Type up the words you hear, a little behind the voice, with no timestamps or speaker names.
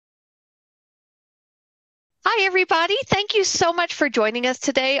Hi, everybody. Thank you so much for joining us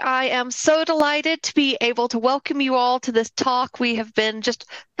today. I am so delighted to be able to welcome you all to this talk. We have been just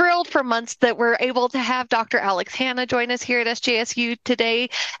thrilled for months that we're able to have Dr. Alex Hanna join us here at SJSU today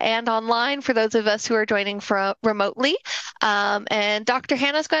and online for those of us who are joining from remotely. And Dr.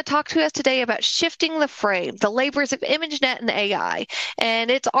 Hanna is going to talk to us today about shifting the frame, the labors of ImageNet and AI.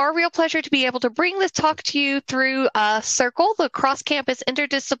 And it's our real pleasure to be able to bring this talk to you through Circle, the cross-campus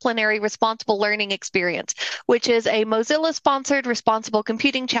interdisciplinary responsible learning experience, which is a Mozilla-sponsored Responsible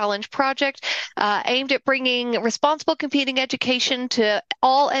Computing Challenge project aimed at bringing responsible computing education to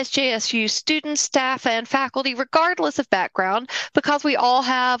all SJSU students, staff, and faculty, regardless of background, because we all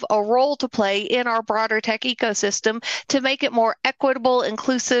have a role to play in our broader tech ecosystem to make it more equitable,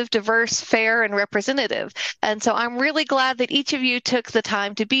 inclusive, diverse, fair, and representative. And so I'm really glad that each of you took the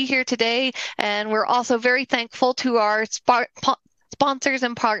time to be here today, and we're also very thankful to our sponsors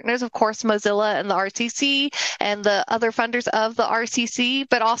and partners, of course, Mozilla and the RCC and the other funders of the RCC,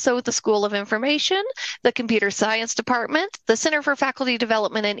 but also the School of Information, the Computer Science Department, the Center for Faculty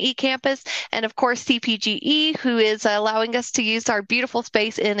Development and eCampus, and of course, CPGE, who is allowing us to use our beautiful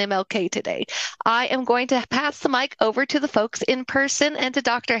space in MLK today. I am going to pass the mic over to the folks in person and to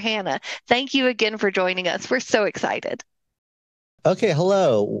Dr. Hanna. Thank you again for joining us. We're so excited. Okay,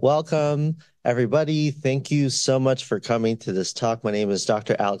 hello. Welcome, everybody. Thank you so much for coming to this talk. My name is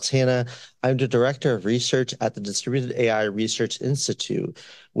Dr. Alex Hanna. I'm the Director of Research at the Distributed AI Research Institute.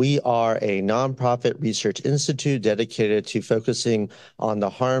 We are a nonprofit research institute dedicated to focusing on the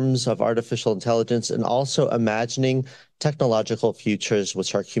harms of artificial intelligence and also imagining technological futures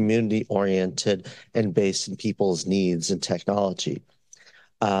which are community-oriented and based in people's needs and technology.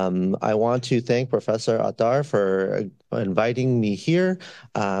 I want to thank Professor Attar for inviting me here.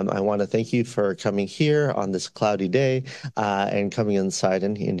 I want to thank you for coming here on this cloudy day and coming inside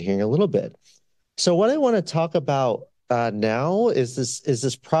and hearing a little bit. So what I want to talk about now is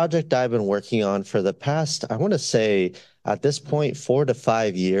this project I've been working on for the past, I want to say at this point, 4 to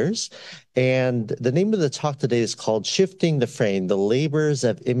 5 years. And the name of the talk today is called Shifting the Frame, the Labors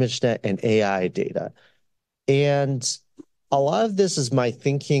of ImageNet and AI Data. And a lot of this is my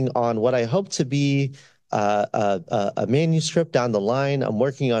thinking on what I hope to be a manuscript down the line. I'm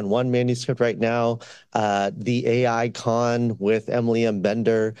working on one manuscript right now, the AI Con with Emily M.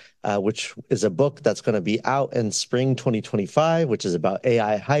 Bender, which is a book that's going to be out in spring 2025, which is about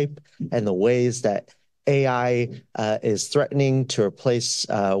AI hype and the ways that AI is threatening to replace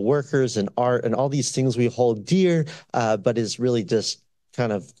workers in art and all these things we hold dear, but is really just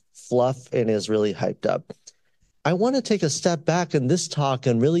kind of fluff and is really hyped up. I want to take a step back in this talk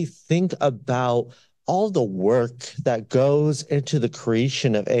and really think about all the work that goes into the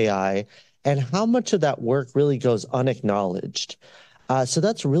creation of AI and how much of that work really goes unacknowledged. So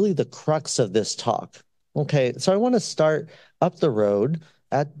that's really the crux of this talk. Okay, so I want to start up the road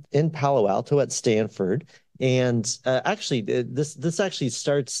in Palo Alto at Stanford. And actually, this actually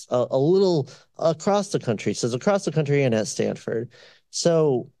starts a little across the country. So it's across the country and at Stanford.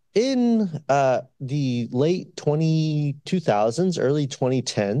 So in the late 2000s, early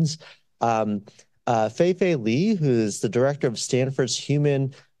 2010s, Fei-Fei Li, who is the director of Stanford's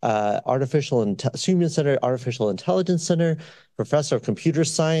Human Centered Artificial Intelligence Center, professor of computer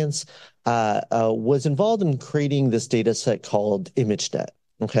science, was involved in creating this data set called ImageNet.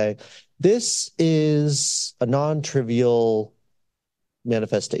 Okay, this is a non-trivial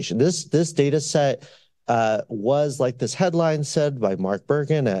manifestation. This data set was, like this headline said by Mark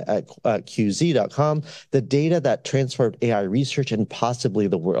Bergen at QZ.com, the data that transformed AI research and possibly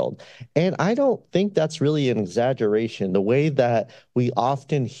the world. And I don't think that's really an exaggeration. The way that we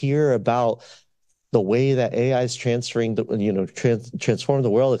often hear about the way that AI is transferring the, transform the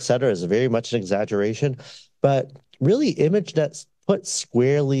world, et cetera, is very much an exaggeration. But really, ImageNet's put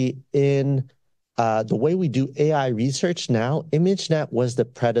squarely in the way we do AI research now. ImageNet was the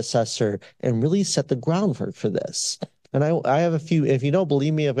predecessor and really set the groundwork for this. And I have a few, if you don't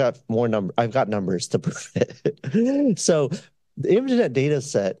believe me, I've got numbers to prove it. So the ImageNet data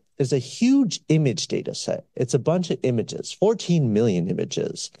set is a huge image data set. It's a bunch of images, 14 million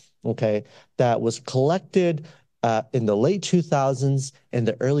images, okay, that was collected in the late 2000s and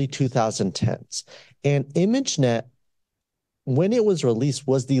the early 2010s. And ImageNet, when it was released,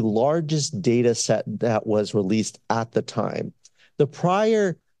 was the largest data set that was released at the time. The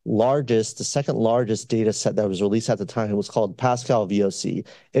prior largest, the second largest data set that was released at the time was called Pascal VOC.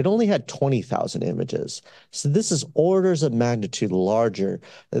 It only had 20,000 images. So this is orders of magnitude larger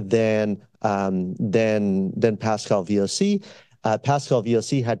than Pascal VOC. Pascal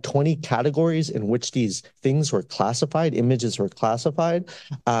VOC had 20 categories in which these things were classified, images were classified.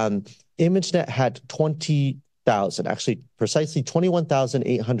 ImageNet had 20,000, actually precisely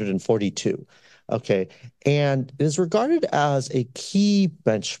 21,842. Okay, and it is regarded as a key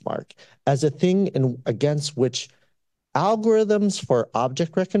benchmark, as a thing against which algorithms for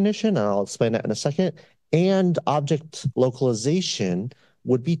object recognition, and I'll explain that in a second, and object localization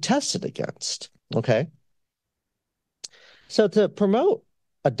would be tested against. Okay. So to promote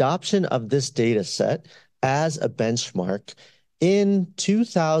adoption of this data set as a benchmark in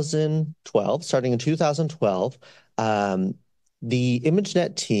 2012, starting in 2012, the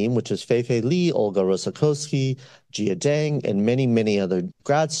ImageNet team, which is Fei-Fei Li, Olga Rosakowski, Jia Deng, and many, many other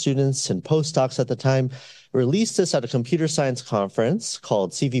grad students and postdocs at the time, released this at a computer science conference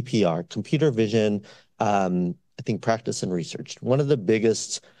called CVPR, Computer Vision, I think, Practice and Research, one of the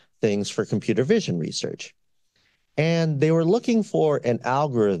biggest things for computer vision research. And they were looking for an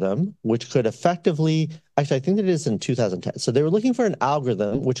algorithm which could effectively, actually, I think it is in 2010. So they were looking for an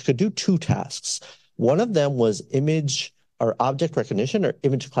algorithm which could do two tasks. One of them was image or object recognition or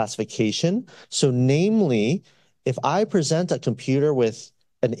image classification. So namely, if I present a computer with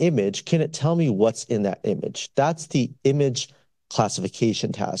an image, can it tell me what's in that image? That's the image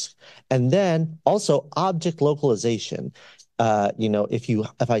classification task. And then also object localization.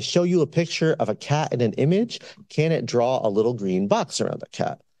 If I show you a picture of a cat in an image, can it draw a little green box around the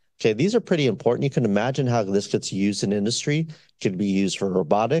cat? Okay, these are pretty important. You can imagine how this gets used in industry. It could be used for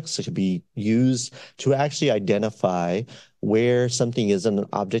robotics. It could be used to actually identify where something is in an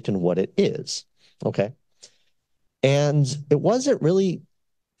object and what it is. Okay. And it wasn't really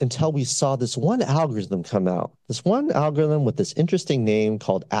until we saw this one algorithm come out, this one algorithm with this interesting name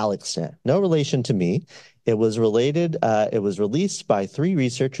called AlexNet. No relation to me. It was released by three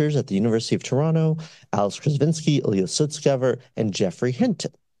researchers at the University of Toronto, Alex Krzyzewski, Ilya Sutskever, and Jeffrey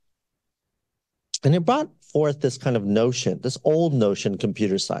Hinton. And it brought forth this kind of notion, this old notion,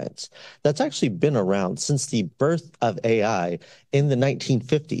 computer science, that's actually been around since the birth of AI in the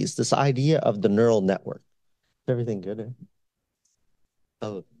 1950s, this idea of the neural network. Is everything good?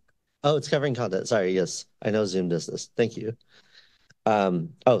 Oh, it's covering content. Sorry, yes. I know Zoom does this. Thank you.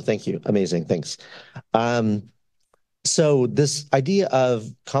 Thank you. Amazing. Thanks. So this idea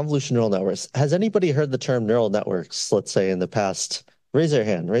of convolutional neural networks, has anybody heard the term neural networks, let's say in the past? Raise your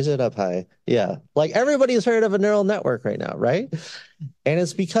hand, raise it up high. Yeah, like everybody's heard of a neural network right now, right? And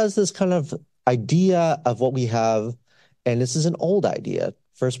it's because this kind of idea of what we have, and this is an old idea,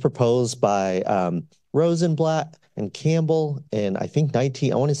 first proposed by Rosenblatt and Campbell in, I think, I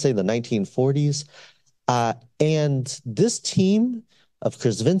want to say the 1940s. And this team of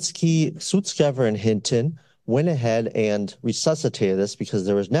Krzyzewski, Sutskever, and Hinton went ahead and resuscitated this because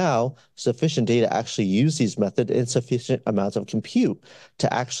there was now sufficient data to actually use these methods and sufficient amounts of compute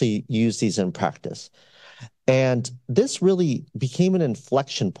to actually use these in practice. And this really became an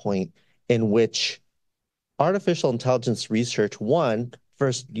inflection point in which artificial intelligence research,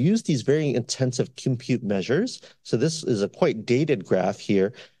 first used these very intensive compute measures. So this is a quite dated graph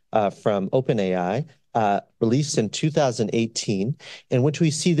here from OpenAI, released in 2018, in which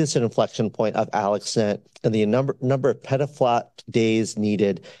we see this inflection point of AlexNet and the number of petaflop days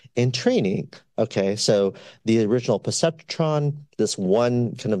needed in training. Okay, so the original perceptron, this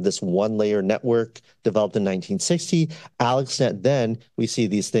one layer network developed in 1960. AlexNet, then we see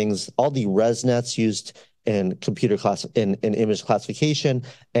these things, all the ResNets used in image classification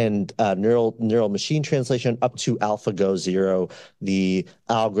and neural machine translation up to AlphaGo 0, the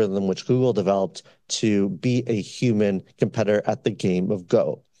algorithm which Google developed to be a human competitor at the game of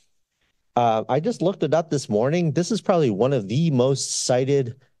Go. I just looked it up this morning. This is probably one of the most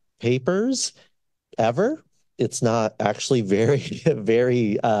cited papers ever. It's not actually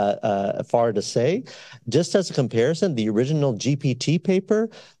very far to say. Just as a comparison, the original GPT paper,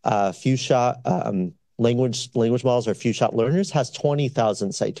 Few Shot language models or few shot learners, has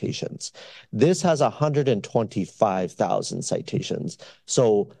 20,000 citations. This has 125,000 citations.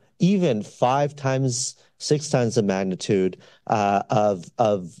 So even 5 times, 6 times the magnitude of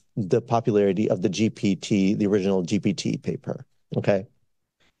the popularity of the original GPT paper. Okay,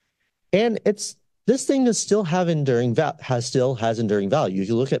 and this thing is still has enduring value. If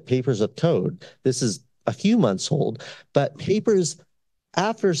you look at papers of code, this is a few months old, but papers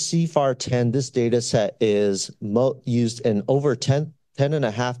after CFAR 10, this data set is used in over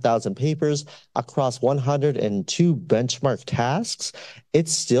 10,500 papers across 102 benchmark tasks.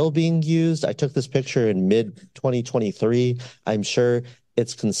 It's still being used. I took this picture in mid-2023. I'm sure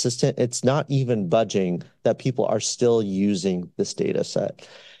it's consistent. It's not even budging that people are still using this data set.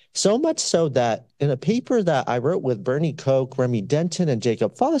 So much so that in a paper that I wrote with Bernie Koch, Remy Denton, and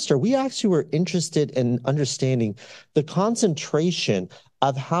Jacob Foster, we actually were interested in understanding the concentration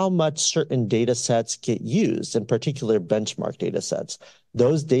of how much certain data sets get used, in particular benchmark data sets.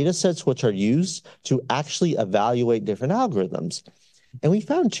 Those data sets which are used to actually evaluate different algorithms. And we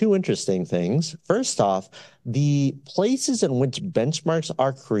found two interesting things. First off, the places in which benchmarks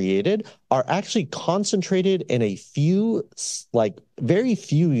are created are actually concentrated in a few, like very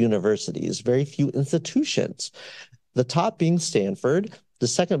few universities, very few institutions. The top being Stanford, the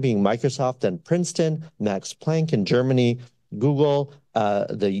second being Microsoft and Princeton, Max Planck in Germany, Google,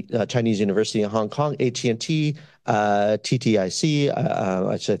 the Chinese University in Hong Kong, AT&T, TTIC,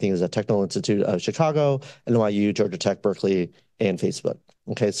 which I think is a Technical Institute of Chicago, NYU, Georgia Tech, Berkeley, and Facebook.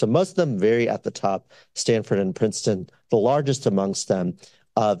 Okay, so most of them very at the top, Stanford and Princeton, the largest amongst them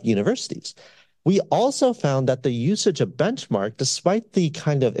of universities. We also found that the usage of benchmark, despite the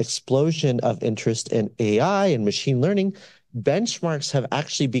kind of explosion of interest in AI and machine learning, benchmarks have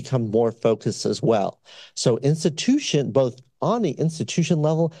actually become more focused as well. So both on the institution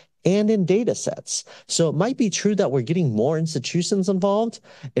level and in data sets. So it might be true that we're getting more institutions involved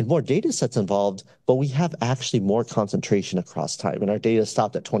and more data sets involved, but we have actually more concentration across time. And our data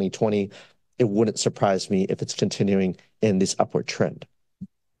stopped at 2020. It wouldn't surprise me if it's continuing in this upward trend.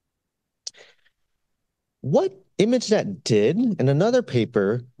 What ImageNet did in another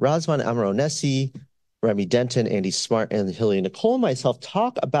paper, Razvan Amoronesi, Remy Denton, Andy Smart, and Hilary Nicole and myself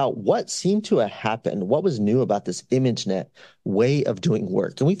talk about what seemed to have happened, what was new about this ImageNet way of doing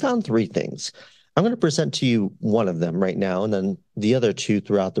work. And we found three things. I'm going to present to you one of them right now, and then the other two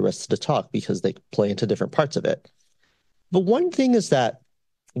throughout the rest of the talk because they play into different parts of it. But one thing is that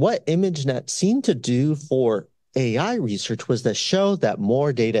what ImageNet seemed to do for AI research was to show that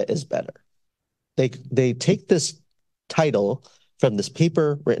more data is better. They take this title from this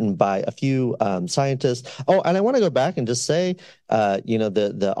paper written by a few scientists. Oh, and I want to go back and just say,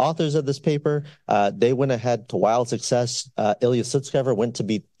 the authors of this paper, they went ahead to wild success. Ilya Sutskever went to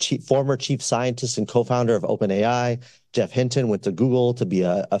be former chief scientist and co-founder of OpenAI. Jeff Hinton went to Google to be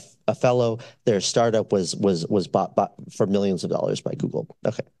a fellow. Their startup was bought for millions of dollars by Google.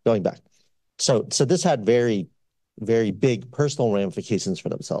 Okay, going back. So this had very, very big personal ramifications for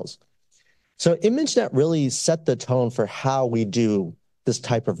themselves. So ImageNet really set the tone for how we do this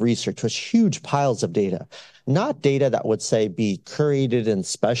type of research with huge piles of data, not data that would say be curated and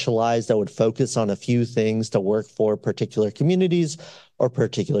specialized, that would focus on a few things to work for particular communities or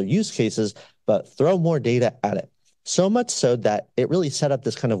particular use cases, but throw more data at it. So much so that it really set up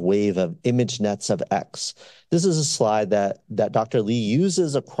this kind of wave of ImageNets of X. This is a slide that Dr. Lee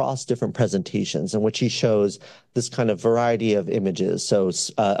uses across different presentations in which he shows this kind of variety of images, so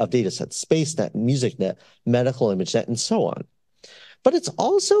of data sets, SpaceNet, MusicNet, Medical ImageNet, and so on. But it's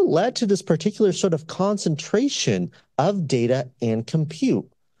also led to this particular sort of concentration of data and compute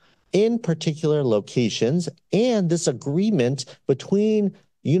in particular locations, and this agreement between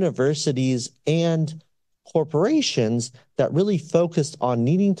universities and corporations that really focused on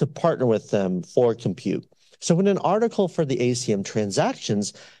needing to partner with them for compute. So in an article for the ACM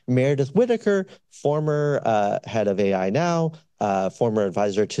Transactions, Meredith Whitaker, former head of AI Now, former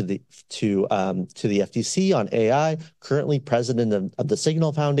advisor to the FTC on AI, currently president of the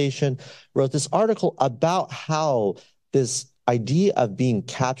Signal Foundation, wrote this article about how this idea of being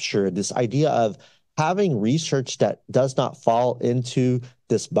captured, this idea of having research that does not fall into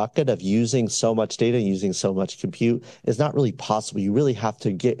this bucket of using so much data, using so much compute is not really possible. You really have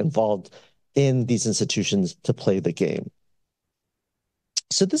to get involved in these institutions to play the game.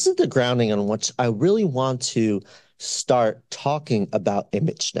 So this is the grounding on which I really want to start talking about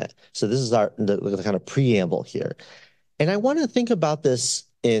ImageNet. So this is the kind of preamble here. And I want to think about this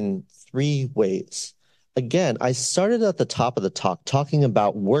in three ways. Again, I started at the top of the talk talking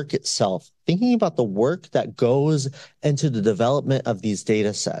about work itself, thinking about the work that goes into the development of these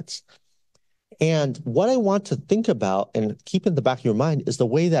data sets. And what I want to think about and keep in the back of your mind is the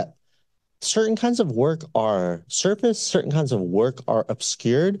way that certain kinds of work are surfaced, certain kinds of work are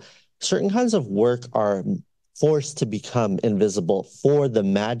obscured, certain kinds of work are forced to become invisible for the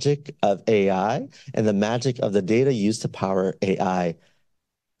magic of AI and the magic of the data used to power AI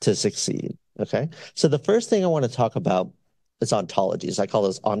to succeed. Okay, so the first thing I want to talk about is ontologies. I call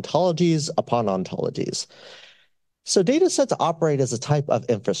this ontologies upon ontologies. So data sets operate as a type of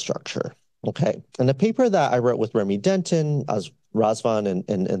infrastructure. Okay, and the paper that I wrote with Remy Denton, as Razvan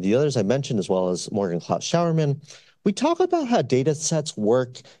and the others I mentioned, as well as Morgan Klaus Schauerman, we talk about how data sets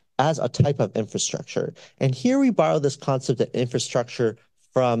work as a type of infrastructure. And here we borrow this concept of infrastructure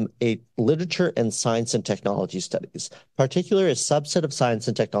from a literature and science and technology studies, particularly a subset of science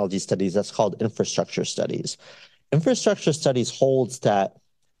and technology studies that's called infrastructure studies. Infrastructure studies holds that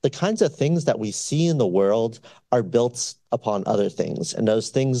the kinds of things that we see in the world are built upon other things, and those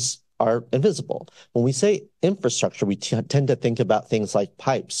things are invisible. When we say infrastructure, we tend to think about things like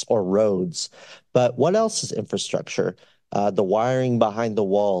pipes or roads. But what else is infrastructure? The wiring behind the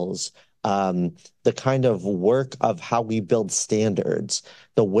walls, the kind of work of how we build standards,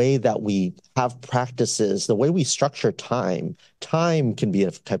 the way that we have practices, the way we structure time. Time can be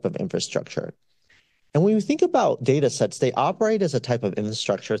a type of infrastructure. And when we think about data sets, they operate as a type of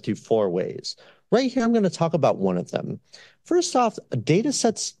infrastructure through four ways. Right here, I'm going to talk about one of them. First off, data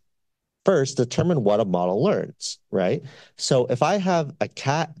sets first determine what a model learns, right? So if I have a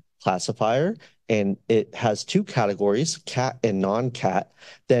cat classifier and it has two categories, cat and non-cat,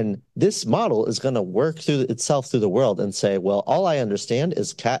 then this model is going to work through itself through the world and say, well, all I understand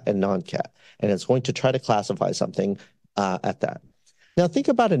is cat and non-cat. And it's going to try to classify something at that. Now think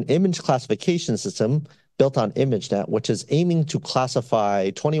about an image classification system built on ImageNet, which is aiming to classify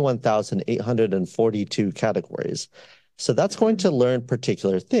 21,842 categories. So that's going to learn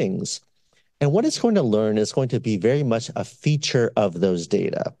particular things. And what it's going to learn is going to be very much a feature of those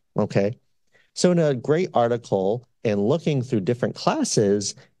data, okay? So in a great article and looking through different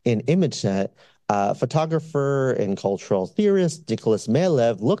classes in ImageNet, photographer and cultural theorist Nicholas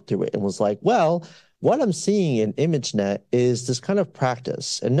Malev looked through it and was like, well, what I'm seeing in ImageNet is this kind of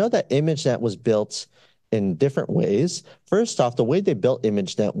practice. And know that ImageNet was built in different ways. First off, the way they built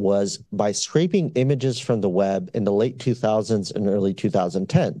ImageNet was by scraping images from the web in the late 2000s and early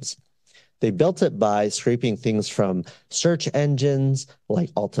 2010s. They built it by scraping things from search engines like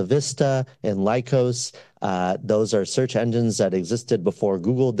AltaVista and Lycos. Those are search engines that existed before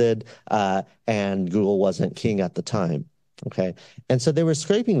Google did, and Google wasn't king at the time. Okay, and so they were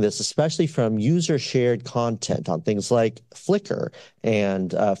scraping this, especially from user-shared content on things like Flickr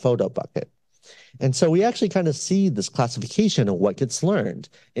and PhotoBucket. And so we actually kind of see this classification of what gets learned.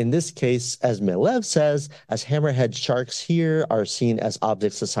 In this case, as Malev says, as hammerhead sharks here are seen as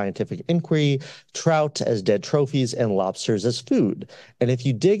objects of scientific inquiry, trout as dead trophies, and lobsters as food. And if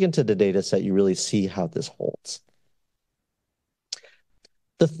you dig into the data set, you really see how this holds.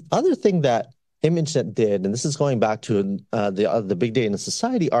 The other thing that ImageNet did, and this is going back to the Big Data in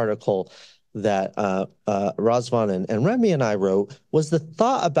Society article that Razvan and Remy and I wrote, was the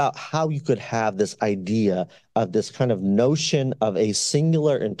thought about how you could have this idea of this kind of notion of a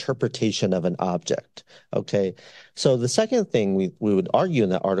singular interpretation of an object, okay? So the second thing we would argue in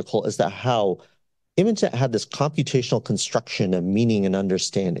that article is that how ImageNet had this computational construction of meaning and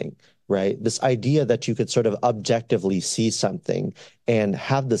understanding, right? This idea that you could sort of objectively see something and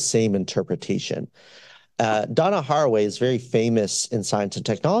have the same interpretation. Donna Haraway is very famous in science and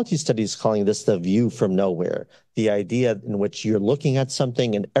technology studies, calling this the view from nowhere, the idea in which you're looking at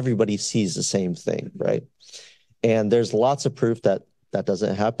something and everybody sees the same thing, right? And there's lots of proof that that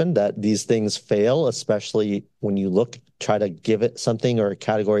doesn't happen, that these things fail, especially when you try to give it something or a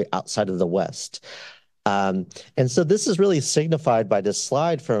category outside of the West. And so this is really signified by this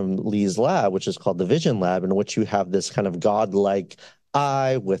slide from Lee's lab, which is called the Vision Lab, in which you have this kind of godlike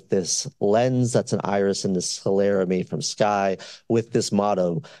eye with this lens that's an iris and this sclera made from sky with this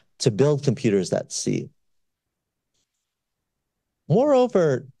motto, to build computers that see.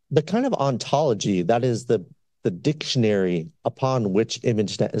 Moreover, the kind of ontology, that is the dictionary upon which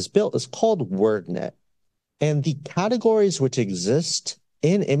ImageNet is built, is called WordNet. And the categories which exist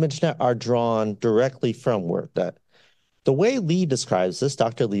in ImageNet are drawn directly from WordNet. The way Lee describes this,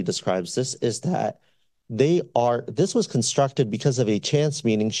 Dr. Lee describes this, is that this was constructed because of a chance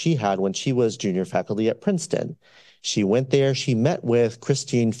meeting she had when she was junior faculty at Princeton. She went there, she met with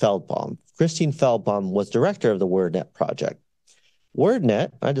Christine Feldbaum. Christine Feldbaum was director of the WordNet project.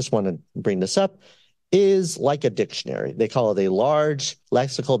 WordNet, I just want to bring this up, is like a dictionary. They call it a large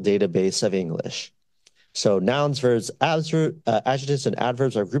lexical database of English. So nouns, verbs, adjectives, and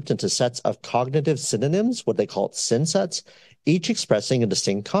adverbs are grouped into sets of cognitive synonyms, what they call synsets, each expressing a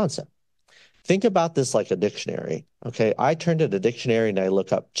distinct concept. Think about this like a dictionary, okay? I turn to the dictionary and I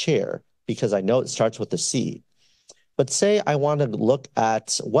look up chair because I know it starts with a C. But say I want to look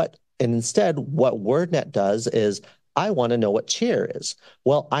at and instead what WordNet does is I want to know what chair is.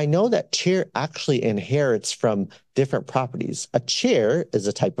 Well, I know that chair actually inherits from different properties. A chair is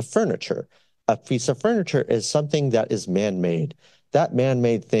a type of furniture. A piece of furniture is something that is man-made. That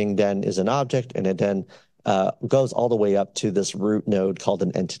man-made thing then is an object, and it then goes all the way up to this root node called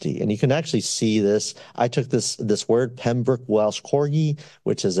an entity. And you can actually see this. I took this word, Pembroke Welsh Corgi,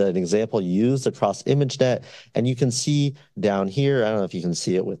 which is an example used across ImageNet. And you can see down here, I don't know if you can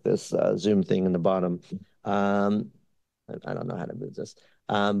see it with this zoom thing in the bottom. I don't know how to move this.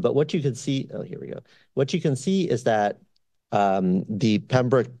 But what you can see, oh, here we go. What you can see is that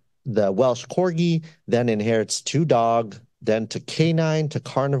the Welsh Corgi then inherits to dog, then to canine, to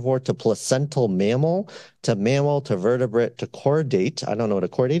carnivore, to placental mammal, to vertebrate, to chordate. I don't know what a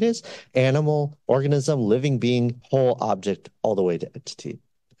chordate is. Animal, organism, living being, whole object, all the way to entity.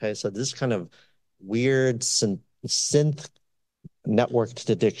 Okay, so this kind of weird synth networked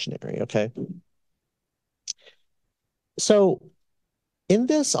to dictionary, okay? So in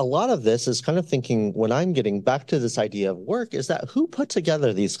this, a lot of this is kind of thinking, when I'm getting back to this idea of work, is that who put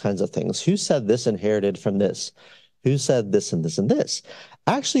together these kinds of things? Who said this inherited from this? Who said this and this and this?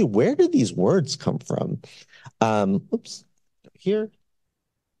 Actually, where did these words come from? Oops, here.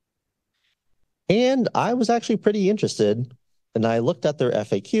 And I was actually pretty interested, and I looked at their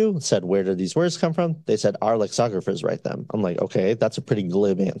FAQ and said, where did these words come from? They said, our lexicographers write them. I'm like, okay, that's a pretty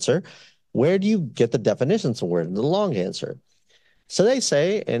glib answer. Where do you get the definitions of words? The long answer. So they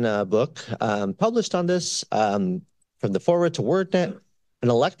say in a book published on this, from the forward to WordNet, an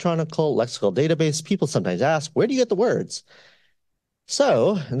electronic lexical database, people sometimes ask, where do you get the words?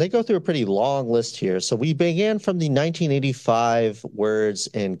 So, and they go through a pretty long list here. So we began from the 1985 words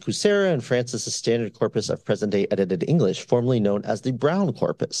in Coursera and Francis's Standard Corpus of Present-Day Edited English, formerly known as the Brown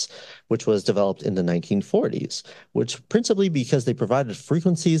Corpus, which was developed in the 1940s, which principally because they provided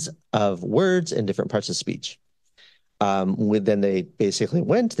frequencies of words in different parts of speech. Then they basically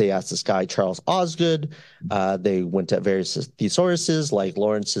they asked this guy, Charles Osgood. They went at various thesaurus like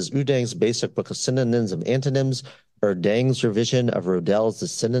Lawrence's Udang's Basic Book of Synonyms and Antonyms, Erdang's revision of Rodell's The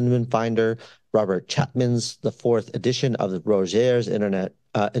Synonym Finder, Robert Chapman's the 4th edition of Roger's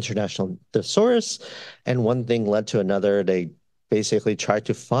International Thesaurus. And one thing led to another. They basically tried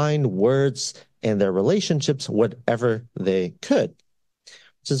to find words and their relationships whatever they could,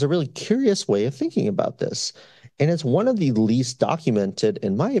 which is a really curious way of thinking about this. And it's one of the least documented,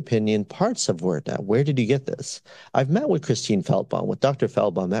 in my opinion, parts of WordNet. Where did you get this? I've met with Christine Feldbaum, with Dr.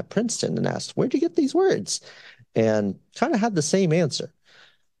 Feldbaum at Princeton, and asked, where'd you get these words? And kind of had the same answer.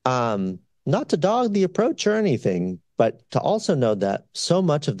 Not to dog the approach or anything, but to also know that so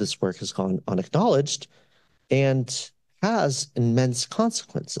much of this work has gone unacknowledged and has immense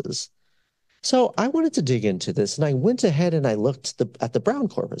consequences. So I wanted to dig into this, and I went ahead and I looked at the Brown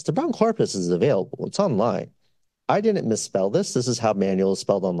Corpus. The Brown Corpus is available. It's online. I didn't misspell this. This is how manual is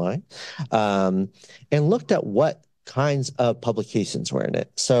spelled online. And looked at what kinds of publications were in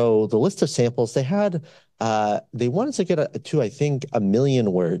it. So the list of samples they had, they wanted to get to, I think, 1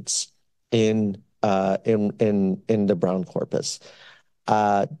 million words in the Brown Corpus.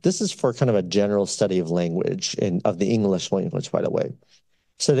 This is for kind of a general study of language of the English language, by the way.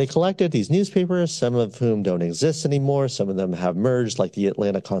 So they collected these newspapers, some of whom don't exist anymore. Some of them have merged, like the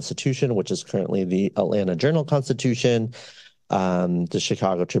Atlanta Constitution, which is currently the Atlanta Journal-Constitution, the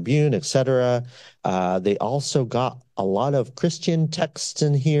Chicago Tribune, etc. They also got a lot of Christian texts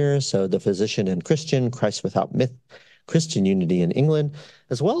in here. So the Physician and Christian, Christ Without Myth, Christian Unity in England,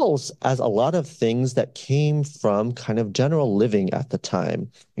 as well as a lot of things that came from kind of general living at the time,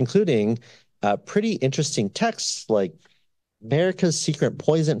 including pretty interesting texts like America's Secret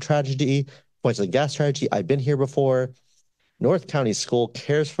Poison Tragedy, Poison Gas Tragedy, I've Been Here Before, North County School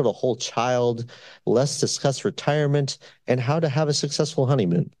Cares for the Whole Child, Let's Discuss Retirement, and How to Have a Successful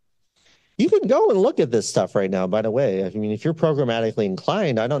Honeymoon. You can go and look at this stuff right now, by the way. I mean, if you're programmatically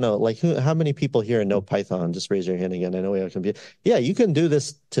inclined, I don't know, like how many people here know Python? Just raise your hand again. I know we have a computer. Yeah, you can do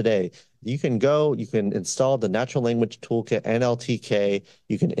this today. You can go, you can install the Natural Language Toolkit, NLTK.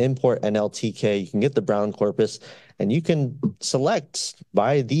 You can import NLTK. You can get the Brown Corpus, and you can select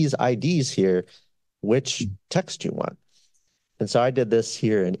by these IDs here which text you want. And so I did this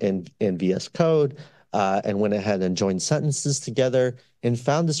here in VS Code and went ahead and joined sentences together and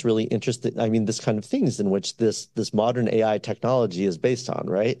found this really interesting, I mean, this kind of things in which this modern AI technology is based on,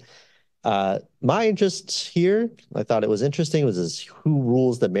 right? My interest here, I thought it was interesting, was this who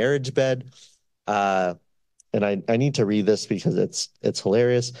rules the marriage bed? And I need to read this because it's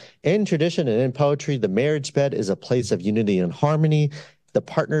hilarious. In tradition and in poetry, the marriage bed is a place of unity and harmony. The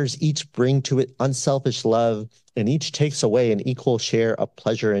partners each bring to it unselfish love, and each takes away an equal share of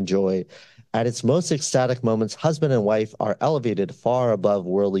pleasure and joy. At its most ecstatic moments, husband and wife are elevated far above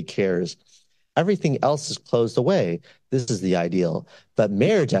worldly cares. Everything else is closed away. This is the ideal. But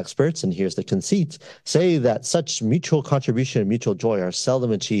marriage experts, and here's the conceit, say that such mutual contribution and mutual joy are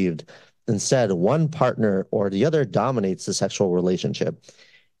seldom achieved. Instead, one partner or the other dominates the sexual relationship.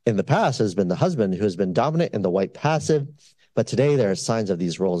 In the past, it has been the husband who has been dominant and the wife passive, but today there are signs of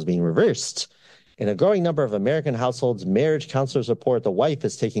these roles being reversed. In a growing number of American households, marriage counselors report the wife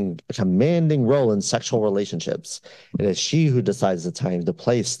is taking a commanding role in sexual relationships. It is she who decides the time, the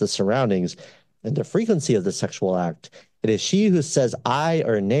place, the surroundings, and the frequency of the sexual act. It is she who says aye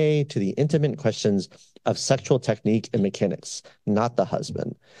or nay to the intimate questions of sexual technique and mechanics, not the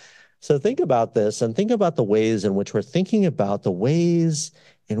husband. So think about this and think about the ways in which we're thinking about the ways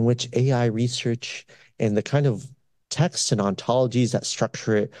in which AI research and the kind of texts and ontologies that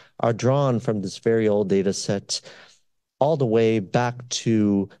structure it are drawn from this very old data set all the way back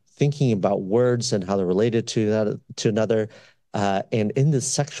to thinking about words and how they're related to another, and in the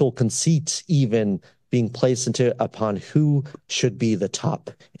sexual conceit even being placed into upon who should be the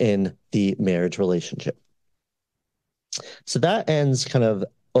top in the marriage relationship. So that ends kind of,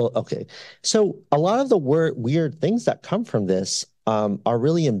 okay. So a lot of the weird things that come from this are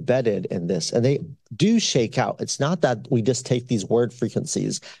really embedded in this, and they do shake out. It's not that we just take these word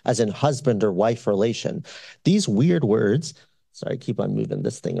frequencies as in husband or wife relation. These weird words, sorry, I keep on moving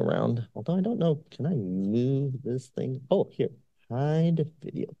this thing around. Although I don't know, can I move this thing? Oh, here, hide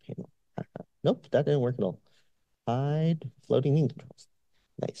video panel. Nope, that didn't work at all. Hide floating mean controls.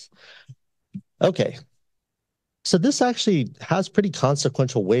 Nice. Okay. So this actually has pretty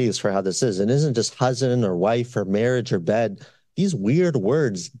consequential ways for how this is. It isn't just husband or wife or marriage or bed. These weird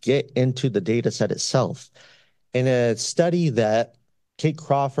words get into the data set itself. In a study that Kate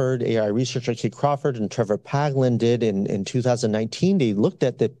Crawford, AI researcher Kate Crawford and Trevor Paglen did in 2019, they looked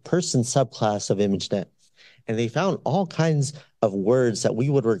at the person subclass of ImageNet, and they found all kinds of words that we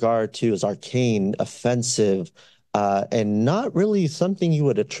would regard to as arcane, offensive, and not really something you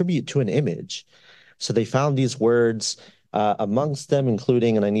would attribute to an image. So they found these words amongst them,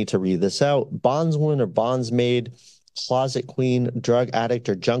 including, and I need to read this out, bondswoman or bondsmaid, closet queen, drug addict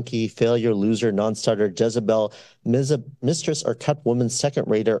or junkie, failure, loser, non-starter, Jezebel, mistress or cut woman, second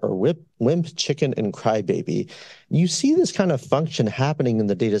rater, or wimp, chicken, and crybaby. You see this kind of function happening in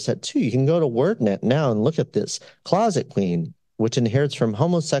the data set too. You can go to WordNet now and look at this. Closet queen, which inherits from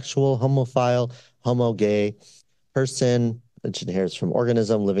homosexual, homophile, homo gay, person, which inherits from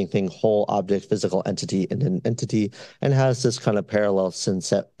organism, living thing, whole, object, physical entity, and an entity, and has this kind of parallel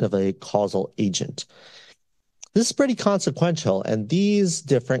sense of a causal agent. This is pretty consequential, and these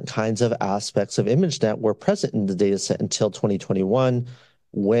different kinds of aspects of ImageNet were present in the dataset until 2021,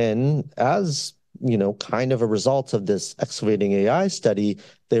 when, as you know, kind of a result of this excavating AI study,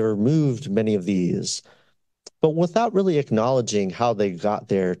 they removed many of these, but without really acknowledging how they got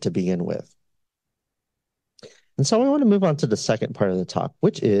there to begin with. And so I want to move on to the second part of the talk,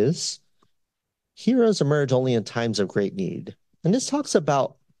 which is heroes emerge only in times of great need. And this talks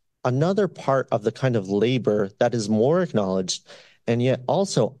about another part of the kind of labor that is more acknowledged and yet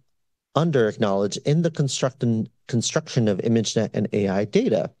also under-acknowledged in the construction of ImageNet and AI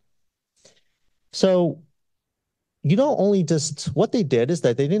data. So you don't only just, what they did is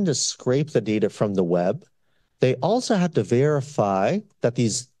that they didn't just scrape the data from the web. They also had to verify that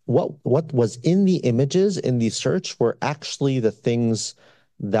these, what was in the images in the search were actually the things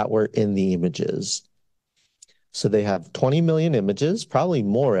that were in the images. So they have 20 million images, probably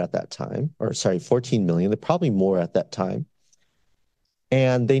more at that time, or sorry, 14 million, they're probably more at that time.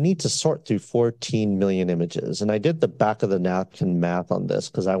 And they need to sort through 14 million images. And I did the back of the napkin math on this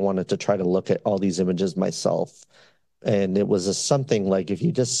because I wanted to try to look at all these images myself. And it was something like if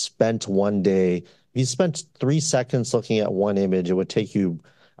you just spent one day, if you spent 3 seconds looking at one image, it would take you,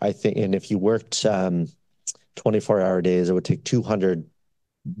 I think, and if you worked 24-hour days, it would take 200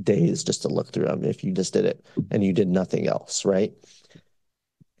 days just to look through them if you just did it and you did nothing else, right?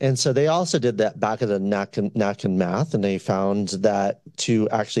 And so they also did that back of the napkin math, and they found that to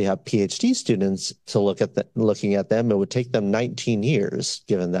actually have PhD students to looking at them, it would take them 19 years,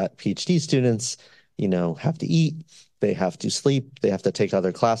 given that PhD students, you know, have to eat, they have to sleep, they have to take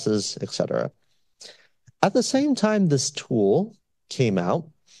other classes, etc. At the same time, this tool came out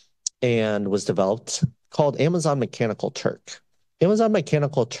and was developed called Amazon Mechanical Turk. Amazon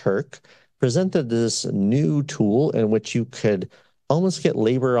Mechanical Turk presented this new tool in which you could almost get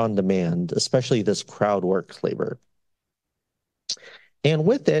labor on demand, especially this crowd work labor. And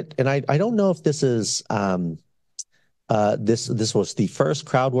with it, and I don't know if this is this was the first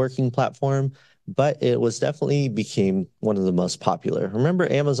crowd working platform, but it was definitely became one of the most popular. Remember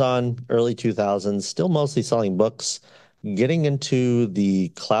Amazon, early 2000s, still mostly selling books, getting into the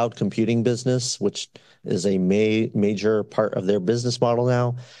cloud computing business, which is a major part of their business model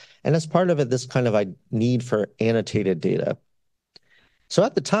now. And as part of it, this kind of a need for annotated data. So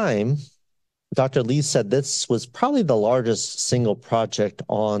at the time, Dr. Lee said this was probably the largest single project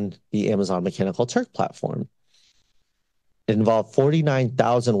on the Amazon Mechanical Turk platform. It involved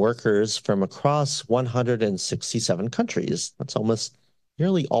 49,000 workers from across 167 countries. That's almost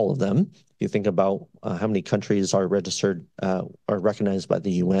nearly all of them. If you think about how many countries are registered or recognized by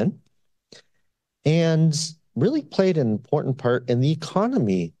the UN, and really played an important part in the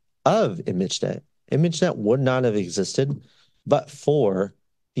economy of ImageNet. ImageNet would not have existed but for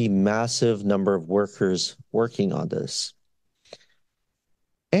the massive number of workers working on this.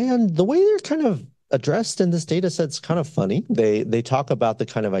 And the way they're kind of addressed in this data set's kind of funny. They talk about the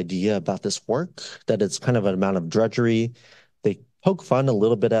kind of idea about this work, that it's kind of an amount of drudgery. They poke fun a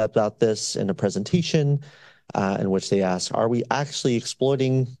little bit about this in a presentation in which they ask, are we actually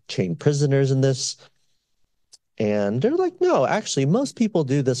exploiting chained prisoners in this? And they're like, no, actually, most people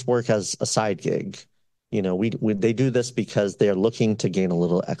do this work as a side gig. You know, they do this because they're looking to gain a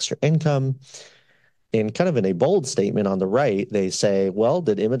little extra income. And kind of in a bold statement on the right, they say, well,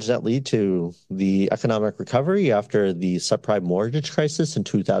 did ImageNet lead to the economic recovery after the subprime mortgage crisis in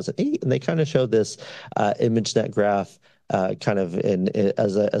 2008? And they kind of show this ImageNet graph kind of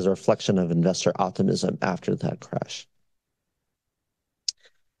as a reflection of investor optimism after that crash.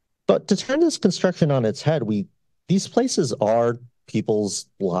 But to turn this construction on its head, these places are people's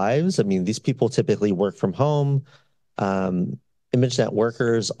lives. I mean, these people typically work from home. ImageNet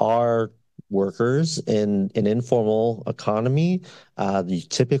workers are workers in an informal economy,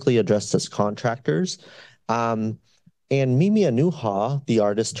 typically addressed as contractors. And Mimi Anuha, the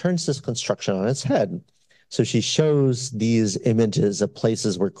artist, turns this construction on its head. So she shows these images of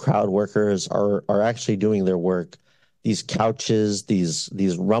places where crowd workers are actually doing their work. These couches,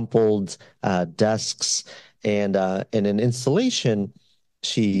 these rumpled desks, and in an installation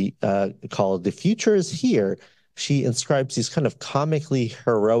she called "The Future is Here," she inscribes these kind of comically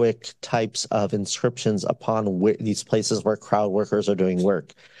heroic types of inscriptions upon these places where crowd workers are doing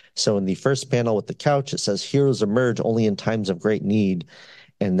work. So in the first panel with the couch, it says, "Heroes emerge only in times of great need."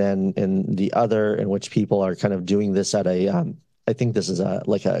 And then in the other, in which people are kind of doing this at I think this is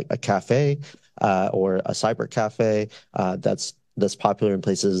like a cafe or a cyber cafe that's popular in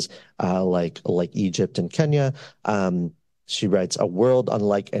places like Egypt and Kenya. She writes, "A world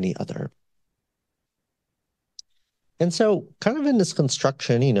unlike any other." And so kind of in this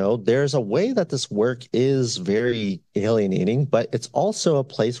construction, you know, there's a way that this work is very alienating, but it's also a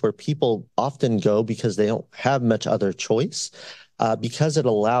place where people often go because they don't have much other choice, because it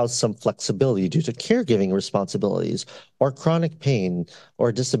allows some flexibility due to caregiving responsibilities or chronic pain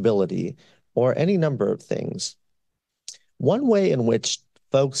or disability or any number of things. One way in which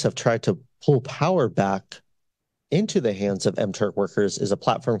folks have tried to pull power back into the hands of MTurk workers is a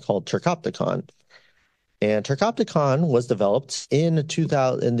platform called Turkopticon. And Turkopticon was developed in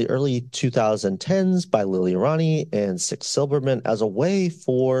the early 2010s by Lily Irani and Six Silberman as a way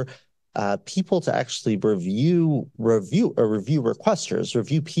for people to actually review requesters,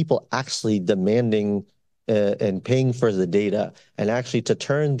 review people actually demanding and paying for the data, and actually to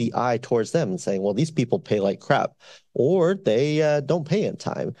turn the eye towards them and saying, well, these people pay like crap, or they don't pay in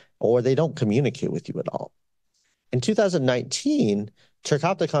time, or they don't communicate with you at all. In 2019,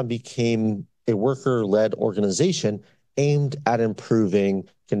 Turkopticon became a worker-led organization aimed at improving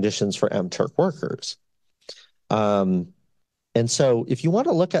conditions for MTurk workers. And so if you want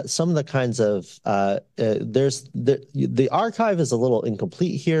to look at some of the kinds of, the archive is a little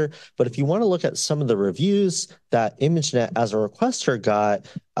incomplete here, but if you want to look at some of the reviews that ImageNet as a requester got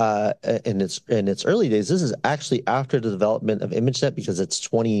in its early days, this is actually after the development of ImageNet because it's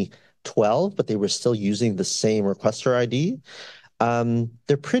 2012, but they were still using the same requester ID.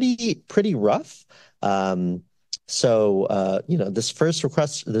 They're pretty rough. You know, this first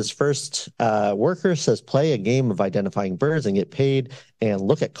worker says, play a game of identifying birds and get paid, and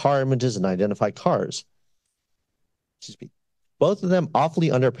look at car images and identify cars. Excuse me. Both of them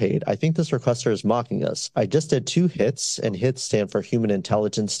awfully underpaid. I think this requester is mocking us. I just did 2 hits, and hits stand for human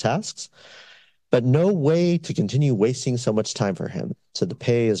intelligence tasks, but no way to continue wasting so much time for him. So the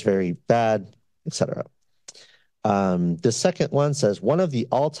pay is very bad, etc. The second one says, one of the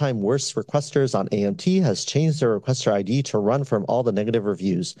all-time worst requesters on AMT has changed their requester ID to run from all the negative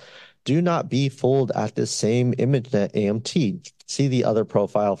reviews. Do not be fooled at this same ImageNet AMT. See the other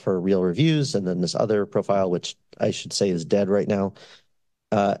profile for real reviews, and then this other profile, which I should say is dead right now.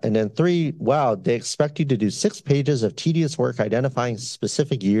 And then 3, wow, they expect you to do 6 pages of tedious work identifying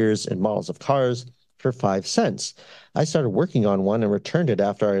specific years and models of cars for 5 cents. I started working on one and returned it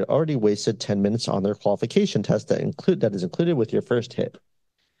after I had already wasted 10 minutes on their qualification test that is included with your first hit.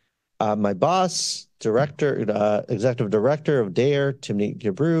 My boss executive director of DAIR, Timnit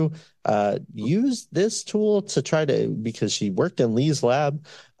Gebru, used this tool to try to, because she worked in Lee's lab,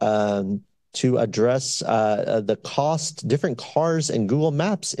 to address the different cars and Google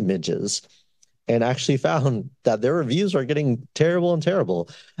Maps images, and actually found that their reviews are getting terrible and terrible,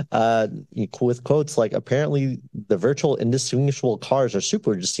 with quotes like, apparently the virtual indistinguishable cars are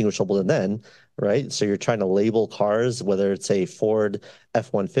super distinguishable then, right? So you're trying to label cars, whether it's a Ford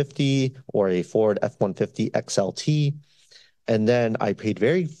F-150 or a Ford F-150 XLT. And then I paid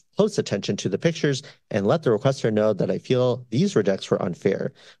very close attention to the pictures and let the requester know that I feel these rejects were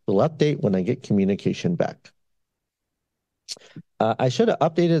unfair. We'll update when I get communication back. I should have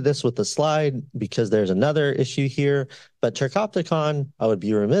updated this with the slide because there's another issue here, but Turkopticon, I would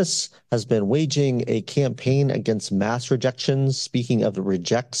be remiss, has been waging a campaign against mass rejections. Speaking of the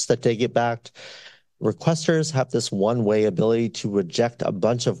rejects that they get back, requesters have this one-way ability to reject a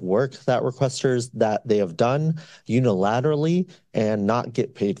bunch of work that they have done unilaterally and not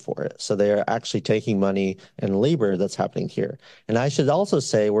get paid for it. So they are actually taking money and labor that's happening here. And I should also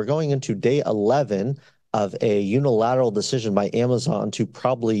say we're going into day 11 of a unilateral decision by Amazon to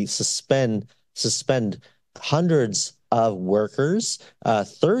probably suspend hundreds of workers,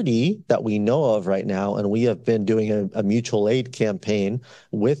 30 that we know of right now, and we have been doing a mutual aid campaign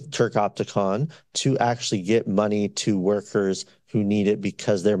with Turkopticon to actually get money to workers who need it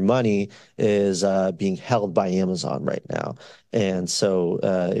because their money is being held by Amazon right now. And so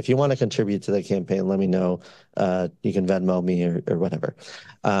if you want to contribute to the campaign, let me know. You can Venmo me or whatever.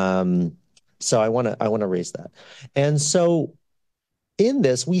 So I want to raise that. And so in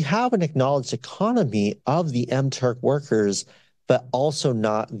this, we have an acknowledged economy of the MTurk workers, but also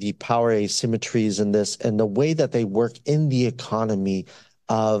not the power asymmetries in this and the way that they work in the economy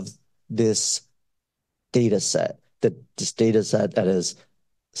of this data set, that is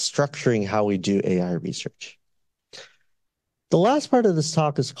structuring how we do AI research. The last part of this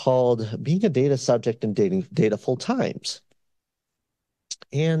talk is called Being a Data Subject and Dating Data Full Times.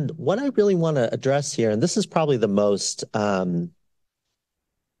 And what I really want to address here, and this is probably the most, how do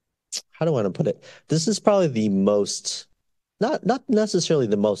I want to put it? This is probably the most, not necessarily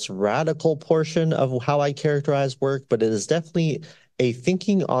the most radical portion of how I characterize work, but it is definitely a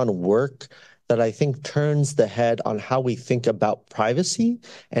thinking on work that I think turns the head on how we think about privacy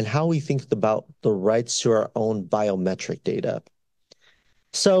and how we think about the rights to our own biometric data.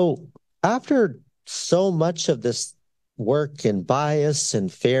 So after so much of this work and bias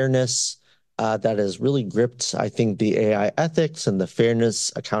and fairness that has really gripped, I think, the AI ethics and the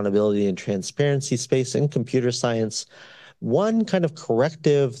fairness, accountability, and transparency space in computer science, one kind of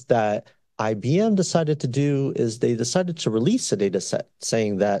corrective that IBM decided to do is they decided to release a data set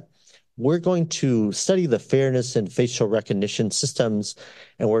saying that we're going to study the fairness in facial recognition systems,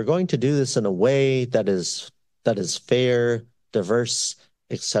 and we're going to do this in a way that is fair, diverse,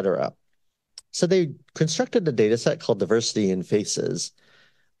 etc. So they constructed a data set called Diversity in Faces,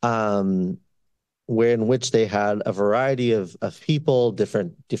 in which they had a variety of people,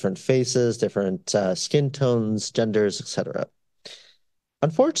 different faces, different skin tones, genders, etc.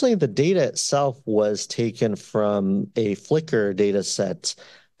 Unfortunately, the data itself was taken from a Flickr data set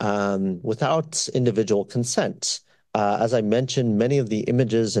without individual consent. As I mentioned, many of the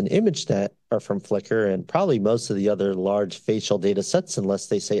images in ImageNet are from Flickr, and probably most of the other large facial data sets, unless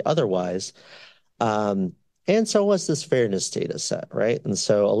they say otherwise. And so was this fairness data set, right? And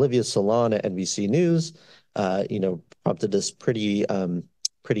so Olivia Solon at NBC News, prompted this pretty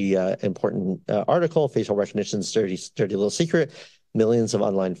important article, Facial Recognition's Dirty Little Secret, millions of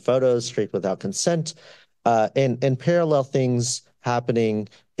online photos scraped without consent, and parallel things happening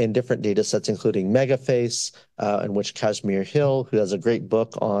in different data sets, including Megaface, in which Kashmir Hill, who has a great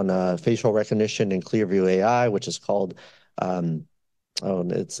book on facial recognition and Clearview AI, which is called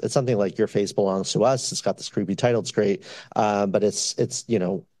it's something like Your Face Belongs to Us. It's got this creepy title. It's great. But it's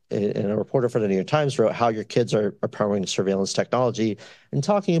and a reporter for the New York Times wrote how your kids are powering surveillance technology and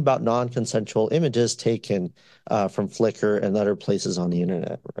talking about non-consensual images taken from Flickr and other places on the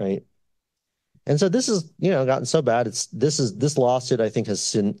internet, right? And so this is, gotten so bad. This lawsuit, I think, has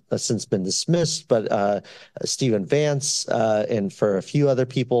since been dismissed. But Stephen Vance and for a few other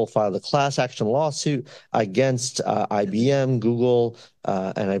people filed a class action lawsuit against IBM, Google,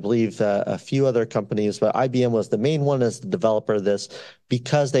 and I believe a few other companies. But IBM was the main one as the developer of this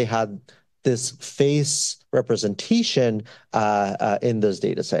because they had this face representation in those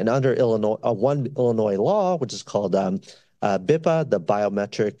data sets. And under one Illinois law, which is called BIPA, the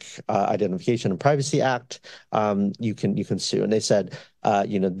Biometric Identification and Privacy Act, you can sue. And they said,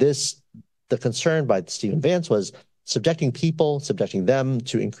 the concern by Stephen Vance was subjecting people, subjecting them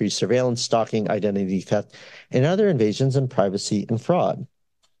to increased surveillance, stalking, identity theft, and other invasions in privacy and fraud.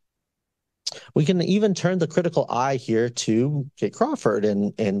 We can even turn the critical eye here to Kate Crawford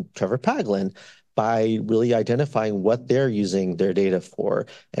and Trevor Paglen by really identifying what they're using their data for.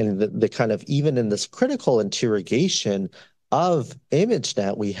 And the kind of, even in this critical interrogation of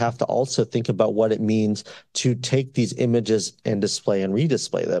ImageNet, we have to also think about what it means to take these images and display and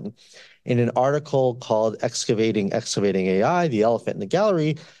redisplay them. In an article called Excavating AI, The Elephant in the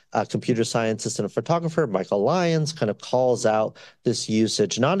Gallery, a computer scientist and a photographer, Michael Lyons, kind of calls out this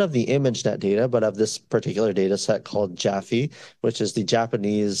usage, not of the ImageNet data, but of this particular data set called JAFFE, which is the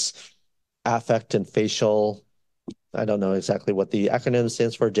Japanese affect and facial, I don't know exactly what the acronym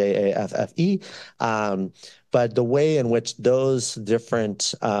stands for, JAFFE, but the way in which those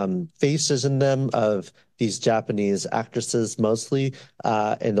different faces in them of these Japanese actresses mostly,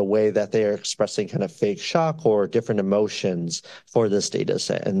 in the way that they are expressing kind of fake shock or different emotions for this data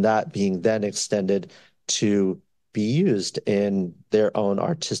set, and that being then extended to be used in their own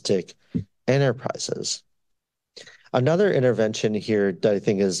artistic enterprises. Another intervention here that I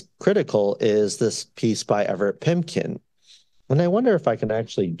think is critical is this piece by Everett Pimkin. And I wonder if I can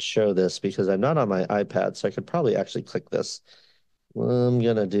actually show this because I'm not on my iPad, so I could probably actually click this. I'm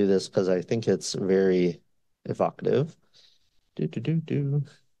going to do this because I think it's very evocative. I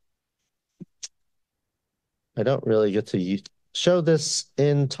don't really get to show this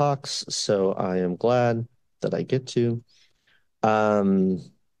in talks, so I am glad that I get to.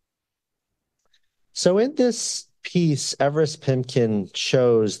 So in this piece, Everett Pimkin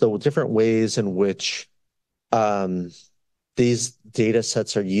shows the different ways in which these data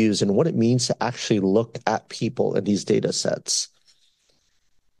sets are used and what it means to actually look at people in these data sets.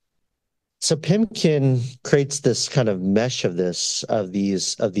 So Pimkin creates this kind of mesh of these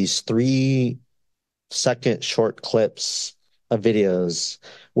 3-second short clips of videos,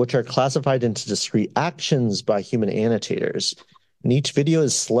 which are classified into discrete actions by human annotators. And each video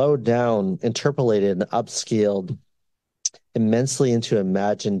is slowed down, interpolated, and upscaled immensely into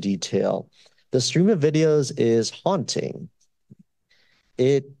imagined detail. The stream of videos is haunting.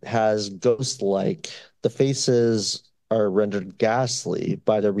 It has ghost-like. The faces are rendered ghastly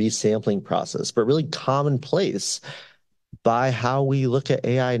by the resampling process, but really commonplace by how we look at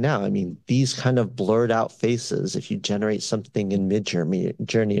AI now. I mean, these kind of blurred out faces, if you generate something in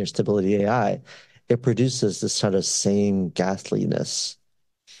Midjourney or Stability AI, it produces this sort of same ghastliness.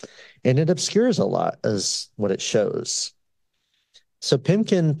 And it obscures a lot as what it shows. So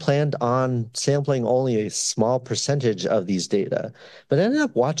Pimkin planned on sampling only a small percentage of these data, but ended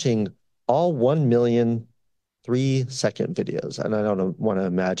up watching all 1 million 3-second videos. And I don't want to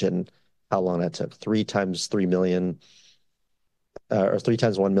imagine how long that took. 3 times 3 million, or 3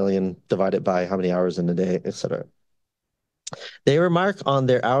 times 1 million divided by how many hours in a day, etc. They remark on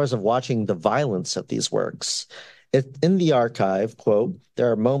their hours of watching the violence of these works. In the archive, quote,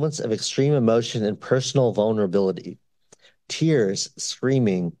 there are moments of extreme emotion and personal vulnerability, tears,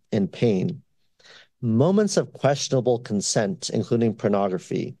 screaming, and pain, moments of questionable consent, including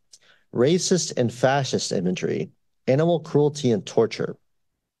pornography, racist and fascist imagery, animal cruelty and torture.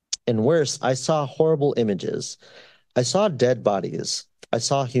 And worse, I saw horrible images. I saw dead bodies. I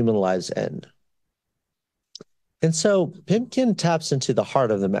saw human lives end. And so Pimkin taps into the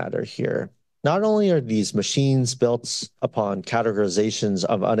heart of the matter here. Not only are these machines built upon categorizations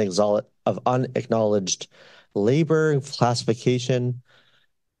of unacknowledged labor classification,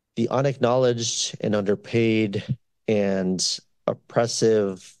 the unacknowledged and underpaid and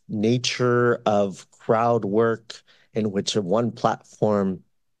oppressive nature of crowd work in which one platform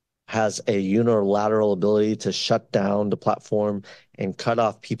has a unilateral ability to shut down the platform and cut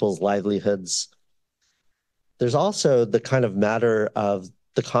off people's livelihoods. There's also the kind of matter of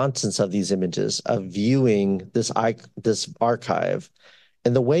the contents of these images, of viewing this archive,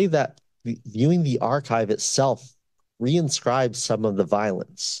 and the way that viewing the archive itself reinscribes some of the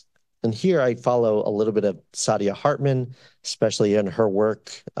violence. And here I follow a little bit of Saadia Hartman, especially in her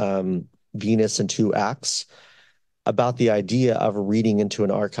work, Venus in Two Acts, about the idea of reading into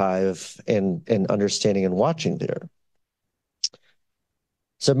an archive and understanding and watching there.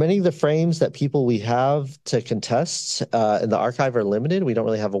 So many of the frames that we have to contest in the archive are limited. We don't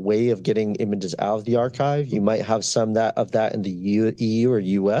really have a way of getting images out of the archive. You might have some of that in the EU or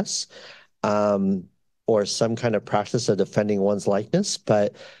US, or some kind of practice of defending one's likeness.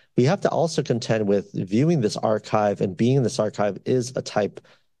 But we have to also contend with viewing this archive, and being in this archive is a type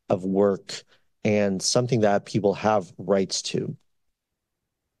of work and something that people have rights to.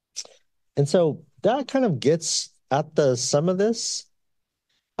 And so that kind of gets at the sum of this.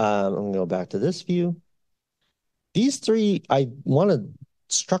 I'm going to go back to this view. these three I want to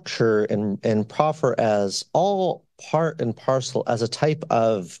structure and proffer as all part and parcel as a type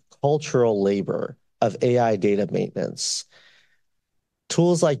of cultural labor of AI data maintenance.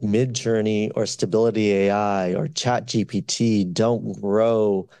 Tools like Midjourney or Stability AI or ChatGPT don't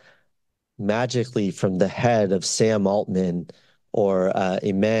grow magically from the head of Sam Altman or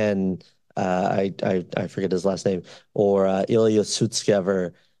a man, I forget his last name, or Ilya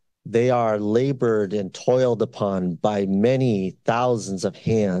Sutskever. They are labored and toiled upon by many thousands of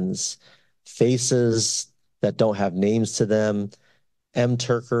hands, faces that don't have names to them,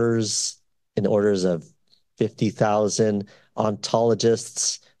 M-Turkers in orders of 50,000,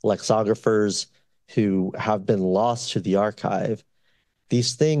 ontologists, lexicographers who have been lost to the archive.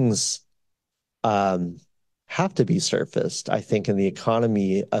 These things um, have to be surfaced, I think, in the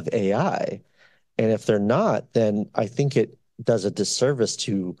economy of AI. And if they're not, then I think it does a disservice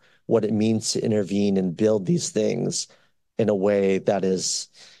to what it means to intervene and build these things in a way that is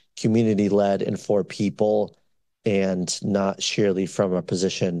community-led and for people and not sheerly from a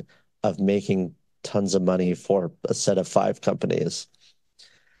position of making tons of money for a set of 5 companies.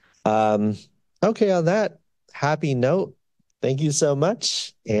 Um, okay, on that happy note, thank you so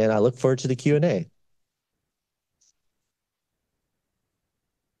much, and I look forward to the Q&A.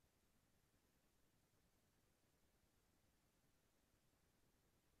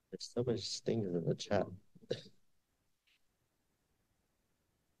 There's so much things in the chat.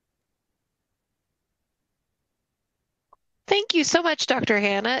 Thank you so much, Dr.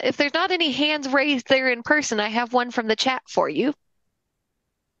 Hanna. If there's not any hands raised there in person, I have one from the chat for you.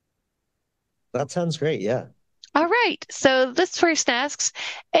 That sounds great, yeah. All right, so this first asks,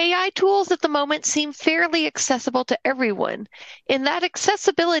 AI tools at the moment seem fairly accessible to everyone. In that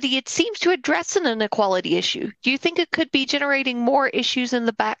accessibility, it seems to address an inequality issue. Do you think it could be generating more issues in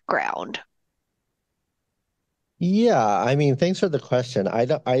the background? Yeah, I mean, thanks for the question.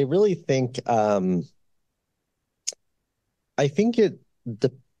 I really think I think it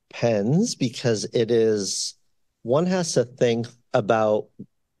depends because one has to think about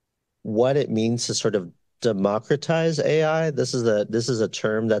what it means to sort of democratize AI. This is a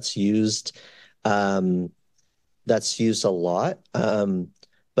term um, that's used a lot.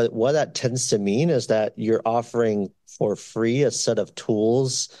 But what that tends to mean is that you're offering for free a set of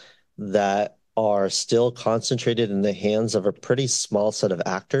tools that are still concentrated in the hands of a pretty small set of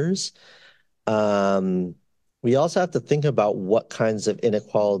actors. Um, we also have to think about what kinds of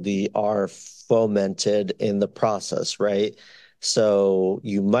inequality are fomented in the process, right? So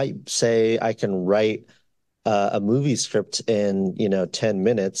you might say, I can write a movie script in 10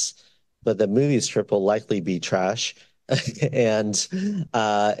 minutes, but the movie script will likely be trash and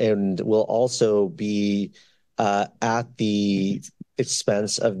will also be at the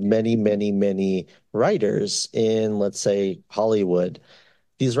expense of many, many, many writers in, let's say, Hollywood.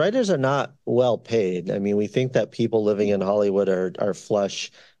 These writers are not well paid. I mean, we think that people living in Hollywood are flush,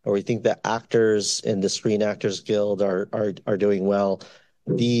 or we think that actors in the Screen Actors Guild are doing well.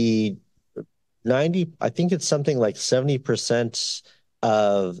 The 90, I think it's something like 70%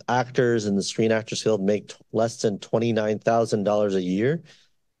 of actors in the Screen Actors Guild make less than $29,000 a year.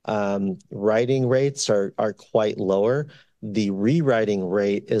 Writing rates are quite lower. The rewriting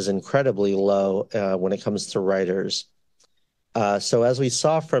rate is incredibly low when it comes to writers. So as we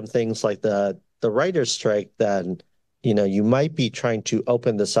saw from things like the writer's strike, then you might be trying to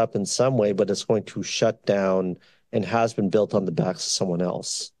open this up in some way, but it's going to shut down and has been built on the backs of someone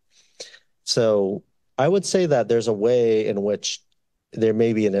else. So I would say that there's a way in which there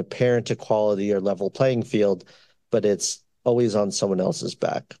may be an apparent equality or level playing field, but it's always on someone else's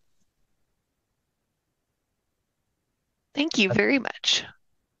back. Thank you very much.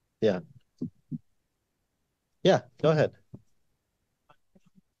 Yeah. Yeah, go ahead.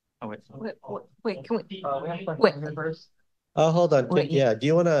 Oh, wait, can we wait first? Oh, hold on. Wait, Yeah, do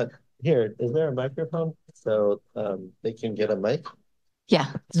you want to here, is there a microphone so they can get a mic?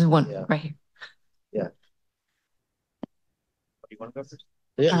 Yeah, there's one right here. Yeah. You want to go first?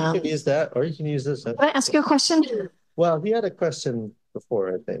 Yeah, you can use that, or you can use this. Can I ask you a question? Well, he had a question before,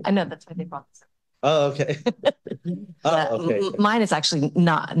 I think. I know that's why they brought this up. Oh, okay. Okay. Mine is actually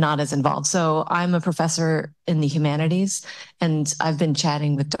not as involved. So I'm a professor in the humanities, and I've been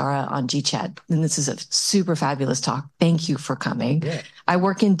chatting with Dara on GChat, and this is a super fabulous talk. Thank you for coming. Yeah. I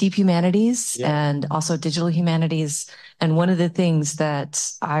work in deep humanities and also digital humanities. And one of the things that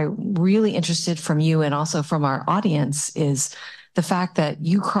I'm really interested from you and also from our audience is the fact that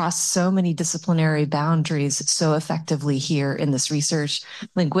you cross so many disciplinary boundaries so effectively here in this research,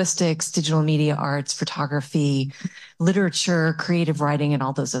 linguistics, digital media arts, photography, literature, creative writing, and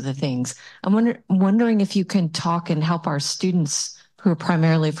all those other things. I'm wondering if you can talk and help our students who are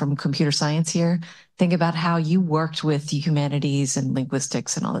primarily from computer science here think about how you worked with the humanities and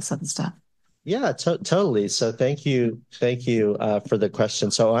linguistics and all this other stuff. Yeah, totally. So thank you for the question.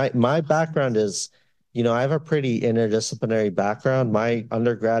 So my background is, I have a pretty interdisciplinary background. My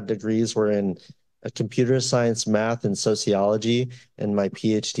undergrad degrees were in computer science, math, and sociology, and my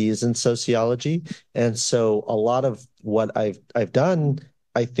PhD is in sociology. And so a lot of what I've done,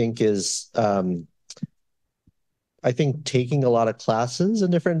 I think, is I think taking a lot of classes in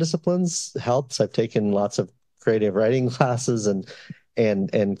different disciplines helps. I've taken lots of creative writing classes and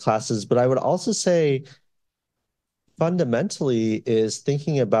classes, but I would also say fundamentally is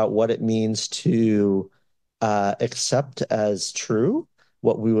thinking about what it means to accept as true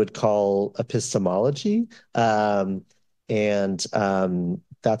what we would call epistemology. That's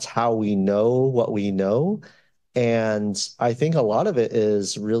how we know what we know. And I think a lot of it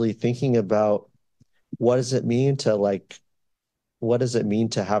is really thinking about what does it mean to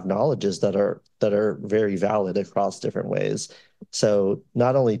have knowledges that are very valid across different ways. So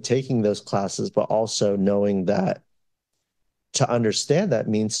not only taking those classes, but also knowing that to understand that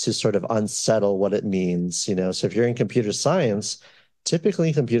means to sort of unsettle what it means, So if you're in computer science,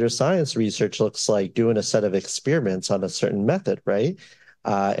 typically computer science research looks like doing a set of experiments on a certain method, right?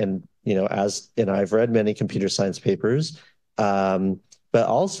 I've read many computer science papers, but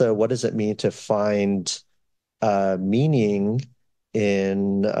also what does it mean to find meaning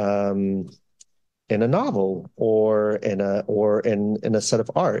in a novel or in a set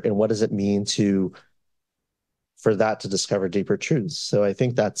of art, and what does it mean for that to discover deeper truths? So I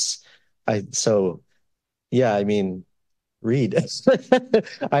think read. I'm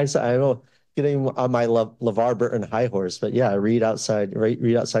getting on my LeVar Burton high horse, but yeah, read outside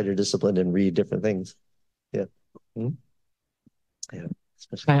your discipline and read different things. Yeah. Mm-hmm. Yeah.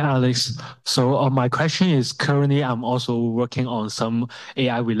 Hi, Alex. So my question is, currently I'm also working on some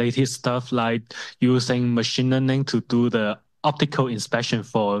AI related stuff like using machine learning to do the optical inspection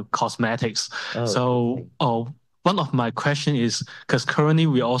for cosmetics. One of my question is, because currently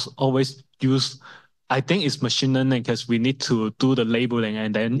we also always use, I think it's machine learning because we need to do the labeling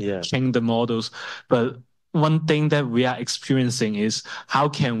and then train the models. But one thing that we are experiencing is how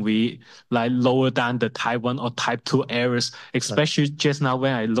can we lower down the type 1 or type 2 errors, especially just now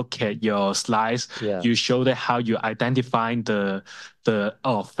when I look at your slides, you showed how you identify the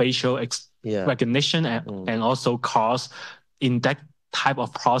facial recognition and also cause in that type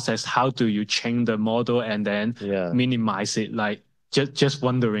of process. How do you train the model and then minimize it? Just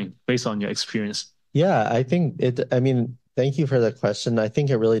wondering based on your experience. Yeah, I think thank you for the question. I think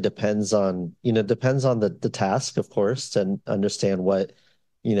it really depends on the task, of course, to understand what,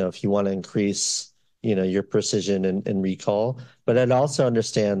 if you want to increase, your precision and recall. But I'd also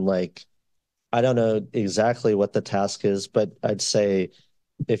understand, I don't know exactly what the task is, but I'd say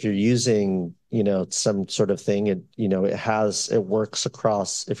if you're using, some sort of thing, it works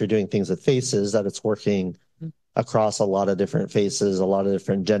across, if you're doing things with faces, that it's working across a lot of different faces, a lot of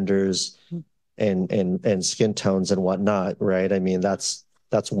different genders, and skin tones and whatnot, right? I mean, that's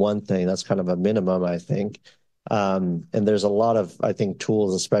one thing. That's kind of a minimum, I think. And there's a lot of, I think,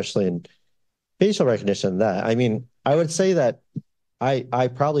 tools, especially in facial recognition, that. I mean, I would say that I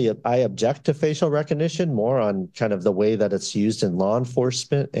object to facial recognition more on kind of the way that it's used in law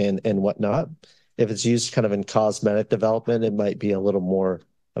enforcement and whatnot. If it's used kind of in cosmetic development, it might be a little more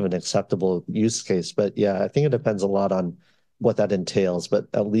of an acceptable use case. But yeah, I think it depends a lot on what that entails, but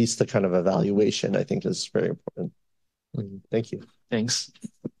at least the kind of evaluation, I think, is very important. Thank you. Thanks.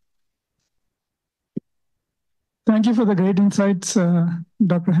 Thank you for the great insights,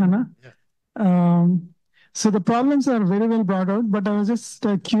 Dr. Hanna. Yeah. So the problems are very well brought out, but I was just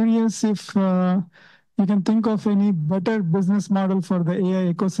curious if you can think of any better business model for the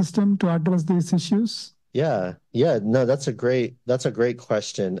AI ecosystem to address these issues. Yeah. No, that's a great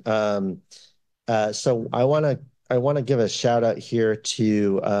question. So I want to give a shout out here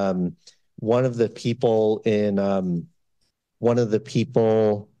to one of the people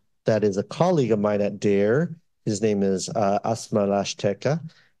that is a colleague of mine at DAIR. His name is Asma Lashteka.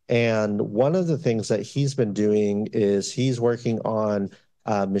 And one of the things that he's been doing is he's working on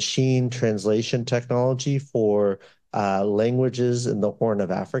machine translation technology for languages in the Horn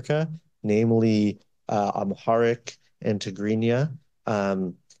of Africa, namely Amharic and Tigrinya.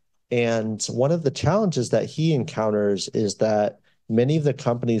 And one of the challenges that he encounters is that many of the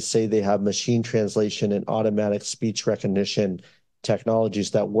companies say they have machine translation and automatic speech recognition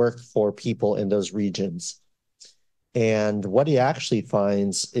technologies that work for people in those regions. And what he actually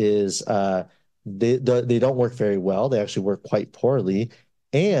finds is they don't work very well. They actually work quite poorly.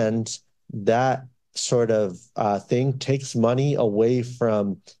 And that sort of thing takes money away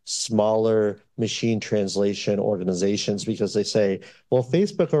from smaller machine translation organizations because they say, well,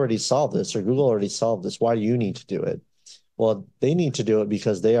 Facebook already solved this or Google already solved this. Why do you need to do it? Well, they need to do it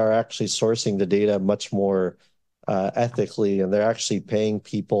because they are actually sourcing the data much more ethically, and they're actually paying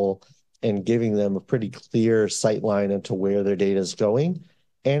people and giving them a pretty clear sight line into where their data is going.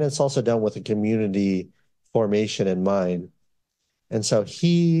 And it's also done with a community formation in mind. And so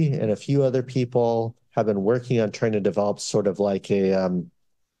he and a few other people have been working on trying to develop sort of like a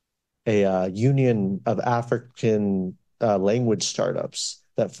union of African language startups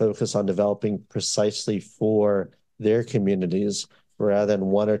that focus on developing precisely for their communities rather than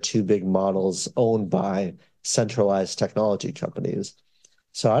one or two big models owned by centralized technology companies.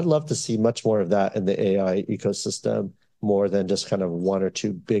 So I'd love to see much more of that in the AI ecosystem, more than just kind of one or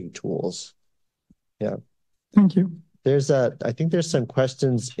two big tools. Yeah. Thank you. I think there's some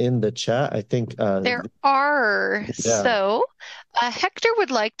questions in the chat. I think there are. Yeah. So Hector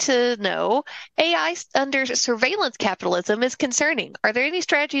would like to know, AI under surveillance capitalism is concerning. Are there any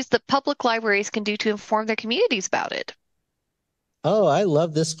strategies that public libraries can do to inform their communities about it? Oh, I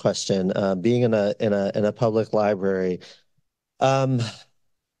love this question. Being in a public library.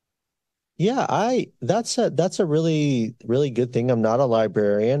 Yeah, that's a really, really good thing. I'm not a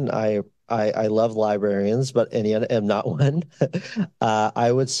librarian. I love librarians, but and yet am not one.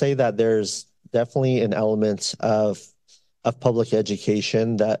 I would say that there's definitely an element of public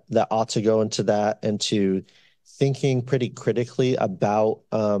education that ought to go into that and to thinking pretty critically about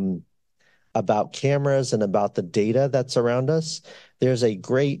cameras and about the data that's around us. There's a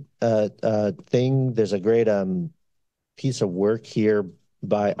great thing. There's a great piece of work here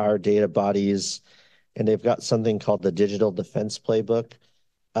by our data bodies, and they've got something called the Digital Defense Playbook.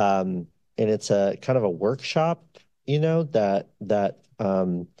 And it's a kind of a workshop, that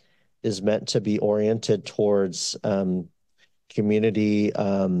is meant to be oriented towards community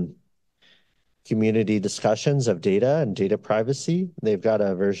discussions of data and data privacy. They've got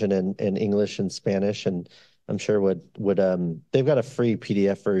a version in English and Spanish, and I'm sure they've got a free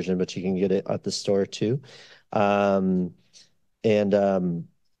PDF version, but you can get it at the store too. But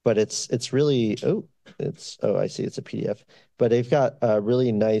it's really, I see it's a PDF, but they've got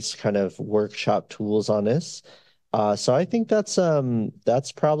really nice kind of workshop tools on this. So I think that's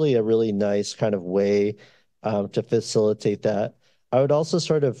probably a really nice kind of way to facilitate that. I would also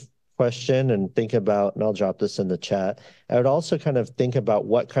sort of question and think about, and I'll drop this in the chat. I would also kind of think about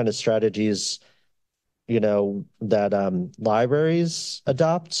what kind of strategies, that libraries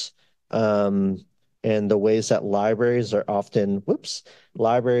adopt. And the ways that libraries are often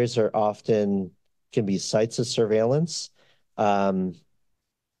can be sites of surveillance. There's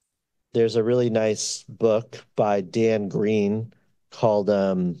a really nice book by Dan Green called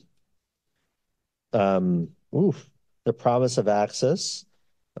The Promise of Access.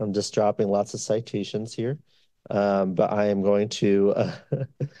 I'm just dropping lots of citations here, but I am going to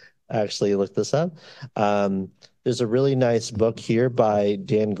actually look this up. There's a really nice book here by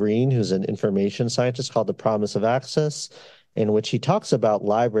Dan Green, who's an information scientist, called The Promise of Access, in which he talks about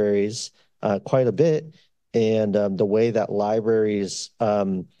libraries quite a bit, and the way that libraries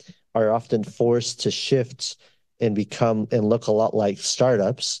are often forced to shift and look a lot like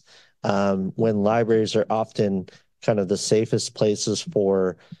startups, when libraries are often kind of the safest places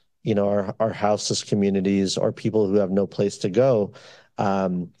for, our houseless communities or people who have no place to go.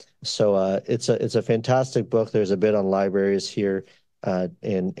 So it's a fantastic book. There's a bit on libraries here,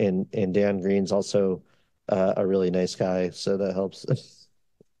 and Dan Green's also a really nice guy, so that helps.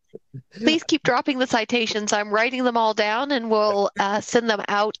 Please keep dropping the citations. I'm writing them all down, and we'll send them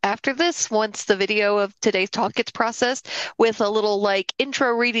out after this once the video of today's talk gets processed with a little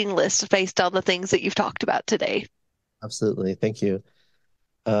intro reading list based on the things that you've talked about today. Absolutely. Thank you.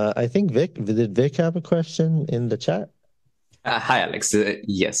 I think did Vic have a question in the chat? Hi, Alex.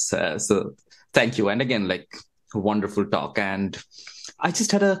 Yes. So thank you. And again, wonderful talk. And I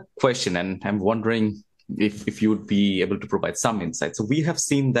just had a question, and I'm wondering if you would be able to provide some insight. So we have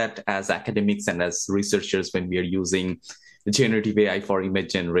seen that as academics and as researchers, when we are using generative AI for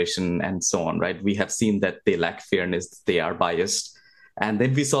image generation and so on, right? We have seen that they lack fairness, they are biased. And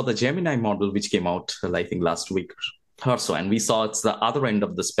then we saw the Gemini model, which came out, I think, last week or so. And we saw it's the other end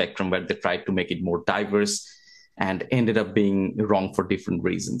of the spectrum where they tried to make it more diverse and ended up being wrong for different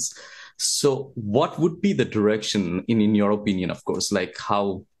reasons. So what would be the direction, in your opinion, of course,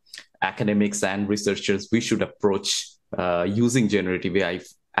 how academics and researchers, we should approach using generative AI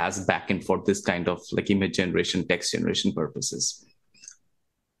as backend for this kind of like image generation, text generation purposes?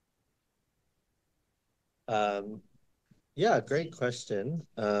 Yeah, great question.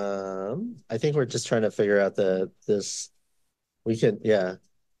 I think we're just trying to figure out we can, yeah.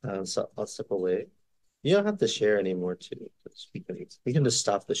 So I'll step away. You don't have to share anymore too. We can just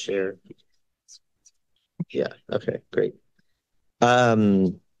stop the share. Yeah, okay, great.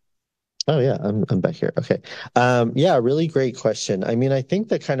 Oh yeah, I'm back here. Okay. Yeah, really great question. I mean, I think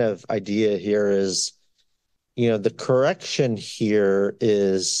the kind of idea here is, the correction here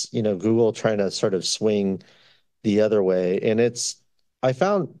is, Google trying to sort of swing the other way. And I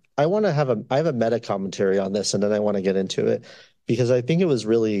have a meta commentary on this, and then I want to get into it because I think it was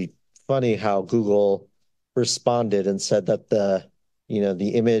really funny how Google responded and said that the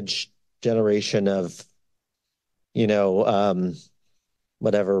image generation of,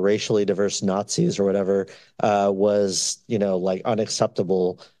 whatever racially diverse Nazis or whatever was, like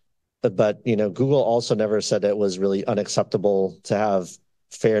unacceptable. But, Google also never said it was really unacceptable to have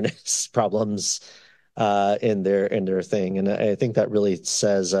fairness problems in their thing. And I think that really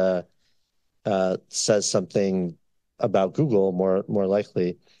says something about Google more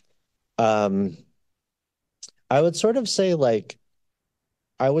likely. I would sort of say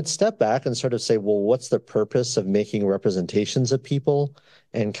I would step back and sort of say, well, what's the purpose of making representations of people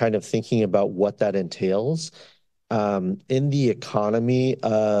and kind of thinking about what that entails in the economy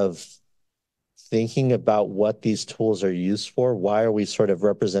of thinking about what these tools are used for. Why are we sort of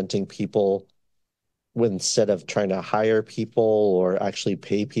representing people instead of trying to hire people or actually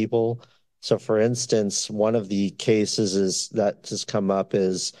pay people? So for instance, one of the cases that has come up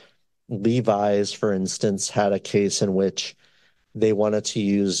is Levi's, for instance, had a case in which they wanted to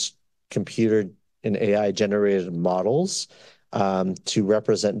use computer and AI generated models to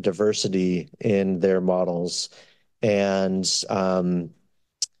represent diversity in their models. And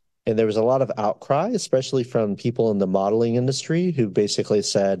there was a lot of outcry, especially from people in the modeling industry who basically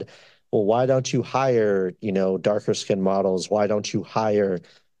said, well, why don't you hire, darker skin models? Why don't you hire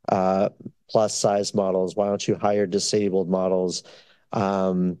plus size models? Why don't you hire disabled models?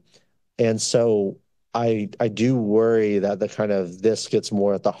 And so I do worry that this gets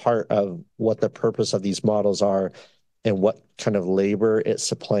more at the heart of what the purpose of these models are and what kind of labor it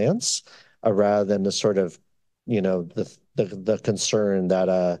supplants, rather than the sort of, the concern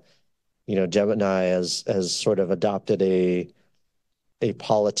that Gemini has sort of adopted a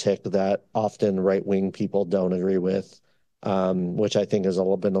politic that often right-wing people don't agree with, which I think has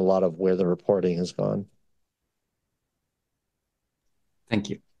been a lot of where the reporting has gone. Thank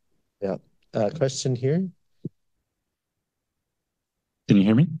you. Yeah. Question here? Can you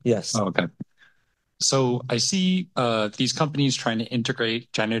hear me? Yes. Oh, okay. So I see these companies trying to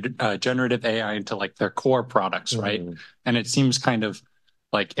integrate generative AI into like their core products, right? And it seems kind of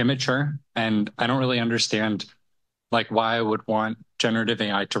like immature, and I don't really understand like why I would want generative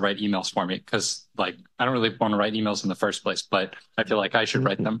AI to write emails for me, because like I don't really want to write emails in the first place, but I feel like I should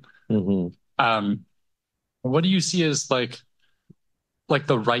write them. What do you see as like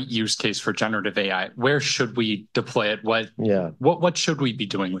the right use case for generative AI? Where should we deploy it? What should we be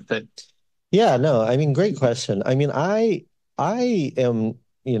doing with it? Yeah, no, I mean, great question. I mean, I am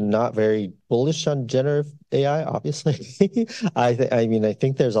not very bullish on generative AI, obviously. I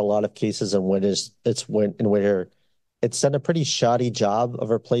think there's a lot of cases in which where it's done a pretty shoddy job of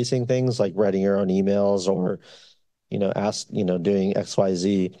replacing things like writing your own emails or doing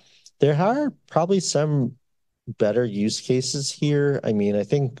XYZ. There are probably some better use cases here. I mean,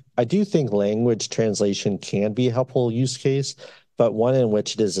 I do think language translation can be a helpful use case, but one in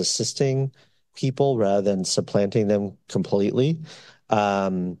which it is assisting people rather than supplanting them completely.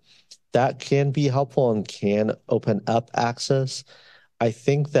 That can be helpful and can open up access. I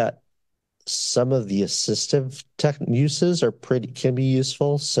think that some of the assistive tech uses can be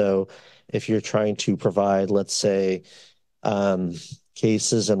useful. So if you're trying to provide, let's say,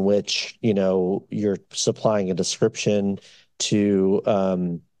 cases in which, you're supplying a description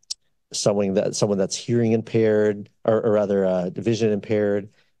to someone that's hearing impaired or rather vision impaired,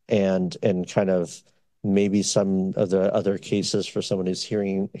 and kind of maybe some of the other cases for someone who's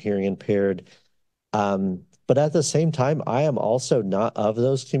hearing impaired. But at the same time, I am also not of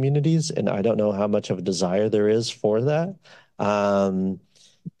those communities, and I don't know how much of a desire there is for that.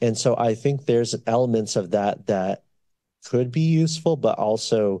 And so I think there's elements of that could be useful, but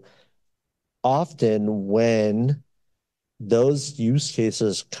also often when those use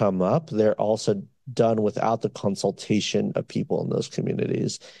cases come up, they're also done without the consultation of people in those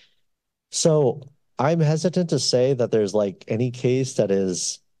communities. So I'm hesitant to say that there's like any case that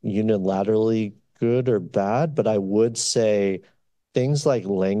is unilaterally good or bad, but I would say things like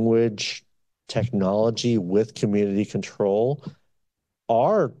language technology with community control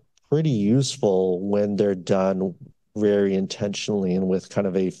are pretty useful when they're done very intentionally and with kind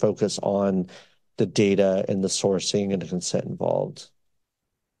of a focus on the data and the sourcing and the consent involved.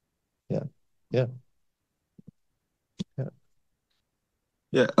 Yeah. Yeah.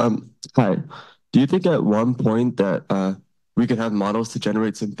 Yeah. Hi. Do you think at one point that we could have models to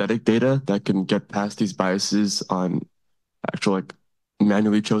generate synthetic data that can get past these biases on actual like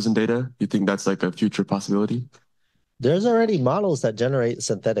manually chosen data? You think that's like a future possibility? There's already models that generate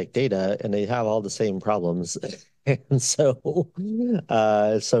synthetic data and they have all the same problems. And so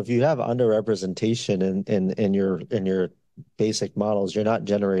if you have underrepresentation in your basic models, you're not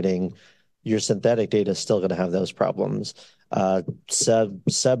generating your synthetic data is still going to have those problems. Seb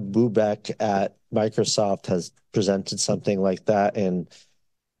Bubek at Microsoft has presented something like that,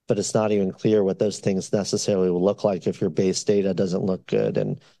 but it's not even clear what those things necessarily will look like if your base data doesn't look good.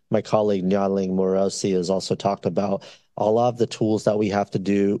 And my colleague Nyanling Morosi has also talked about a lot of the tools that we have to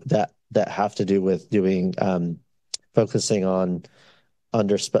do that have to do with doing focusing on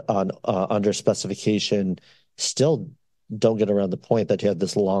under specification still don't get around the point that you have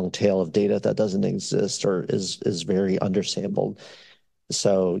this long tail of data that doesn't exist or is very undersampled.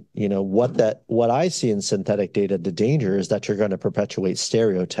 So, what I see in synthetic data, the danger is that you're going to perpetuate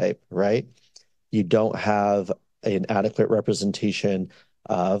stereotype, right? You don't have an adequate representation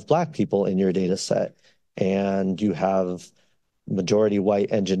of Black people in your data set. And you have majority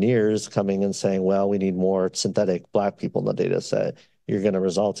white engineers coming and saying, well, we need more synthetic Black people in the data set. You're going to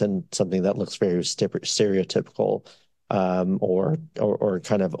result in something that looks very stereotypical or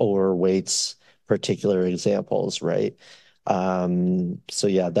kind of overweights particular examples, right? So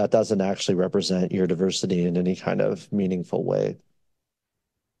yeah, that doesn't actually represent your diversity in any kind of meaningful way.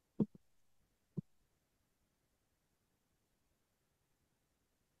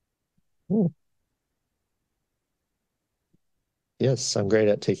 Ooh. Yes, I'm great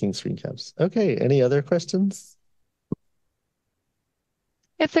at taking screen caps. Okay, any other questions?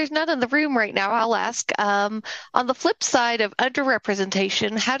 If there's none in the room right now, I'll ask. On the flip side of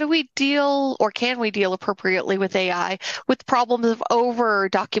underrepresentation, how do we deal, or can we deal appropriately with AI with problems of over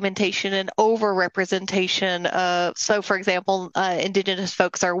documentation and over representation? So, for example, Indigenous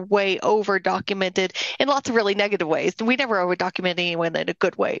folks are way over documented in lots of really negative ways. We never over document anyone in a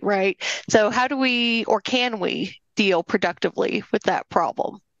good way, right? So, how do we, or can we, deal productively with that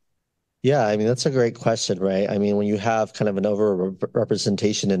problem? Yeah, I mean, that's a great question, right? I mean, when you have kind of an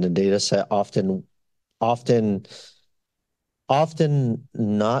over-representation in a data set, often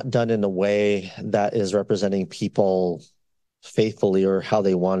not done in a way that is representing people faithfully or how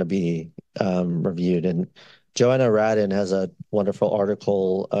they want to be reviewed. And Joanna Radin has a wonderful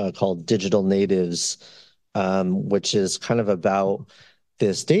article called Digital Natives, which is kind of about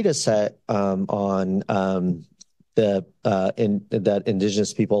this data set on that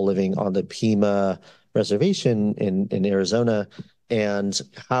Indigenous people living on the Pima Reservation in Arizona and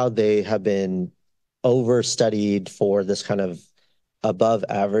how they have been overstudied for this kind of above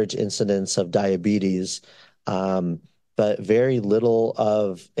average incidence of diabetes, but very little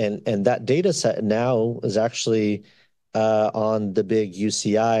of, and that data set now is actually on the big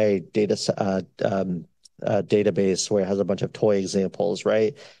UCI database where it has a bunch of toy examples,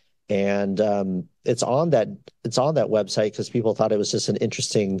 right? And it's on that website because people thought it was just an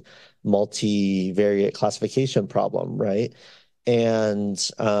interesting multivariate classification problem, right? And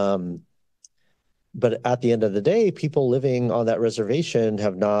but at the end of the day, people living on that reservation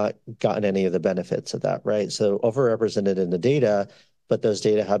have not gotten any of the benefits of that, right? So overrepresented in the data, but those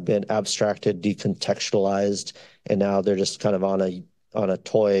data have been abstracted, decontextualized, and now they're just kind of on a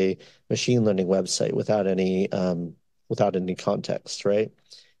toy machine learning website without any context, right?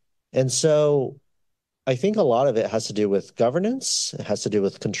 And so I think a lot of it has to do with governance. It has to do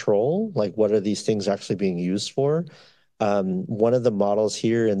with control. Like, what are these things actually being used for? One of the models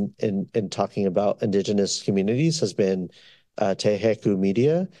here in talking about Indigenous communities has been Teheku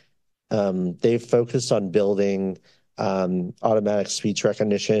Media. They've focused on building automatic speech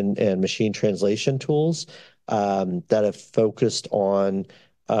recognition and machine translation tools that have focused on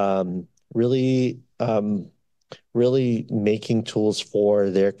really making tools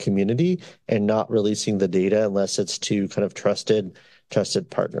for their community and not releasing the data unless it's to kind of trusted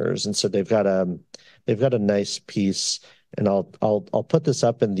partners. And so they've got a nice piece, and I'll put this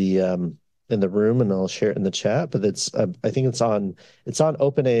up in the room and I'll share it in the chat. But it's I think it's on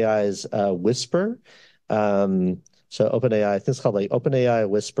OpenAI's Whisper. So OpenAI, I think it's called like OpenAI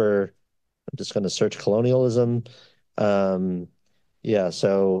Whisper. I'm just going to search colonialism. Yeah,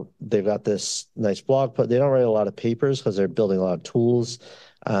 so they've got this nice blog, but they don't write a lot of papers because they're building a lot of tools.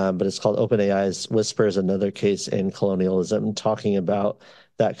 But it's called OpenAI's Whispers, another case in colonialism, talking about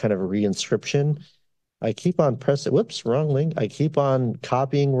that kind of reinscription. I keep on pressing, whoops, wrong link. I keep on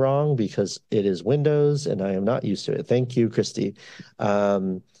copying wrong because it is Windows and I am not used to it. Thank you, Christy.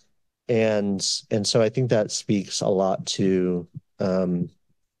 And so I think that speaks a lot to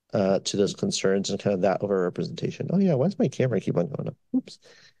those concerns and kind of that overrepresentation. Oh yeah, why does my camera keep on going up? Oops.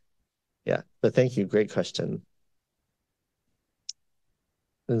 Yeah, but thank you. Great question.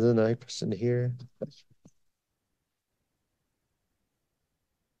 There's another question here.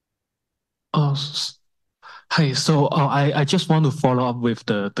 Oh, hi. So I just want to follow up with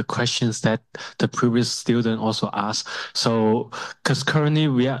the questions that the previous student also asked. So, because currently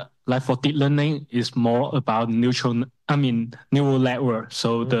we are like for deep learning is more about neural network.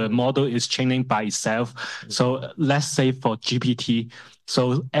 So the model is training by itself. So let's say for GPT,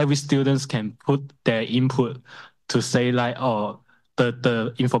 so every students can put their input to say like, oh,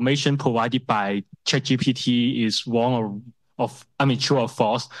 the information provided by ChatGPT is wrong true or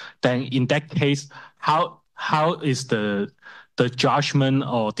false. Then in that case, how is the judgment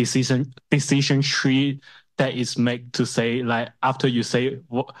or decision tree that is made to say like after you say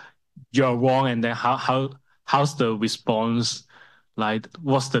you're wrong, and then how's the response, like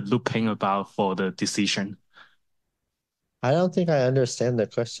what's the looping about for the decision? I don't think I understand the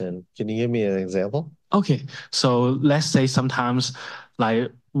question. Can you give me an example? Okay, so let's say sometimes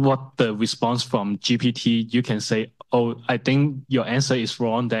like what the response from GPT, you can say, oh, I think your answer is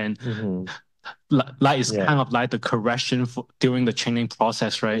wrong, then like it's kind of like the correction during the training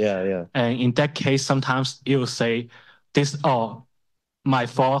process, right? Yeah. And in that case, sometimes it will say this, oh, my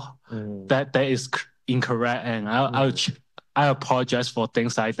fault, that is incorrect, and I apologize for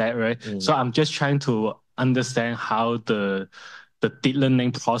things like that, right? So I'm just trying to understand how the deep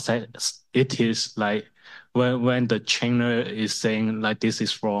learning process it is like when the trainer is saying like this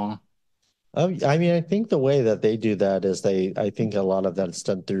is wrong. I mean, I think the way that they do that is I think a lot of that is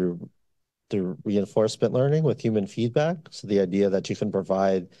done through reinforcement learning with human feedback. So the idea that you can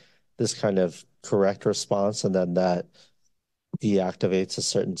provide this kind of correct response and then that deactivates a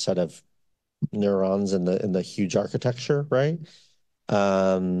certain set of neurons in the huge architecture, right?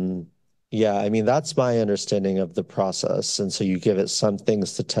 Yeah, I mean, that's my understanding of the process. And so you give it some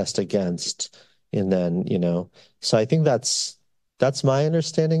things to test against, and then, so I think that's my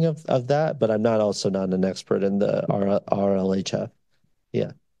understanding of that, but I'm also not an expert in the RLHF.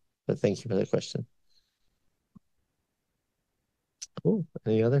 Yeah, but thank you for the question. Cool.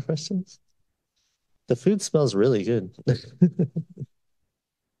 Any other questions? The food smells really good.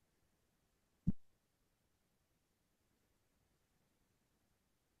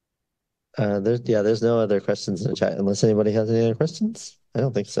 There's no other questions in the chat unless anybody has any other questions. I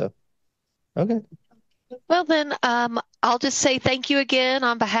don't think so. Okay. Well, then I'll just say thank you again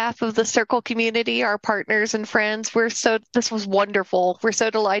on behalf of the Circle community, our partners and friends. This was wonderful. We're so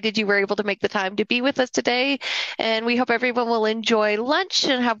delighted you were able to make the time to be with us today. And we hope everyone will enjoy lunch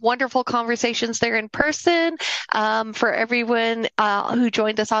and have wonderful conversations there in person. For everyone who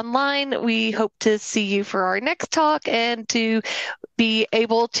joined us online, we hope to see you for our next talk and to be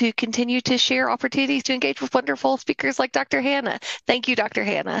able to continue to share opportunities to engage with wonderful speakers like Dr. Hanna. Thank you, Dr.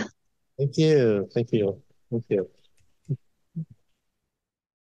 Hanna. Thank you. Thank you. Thank you.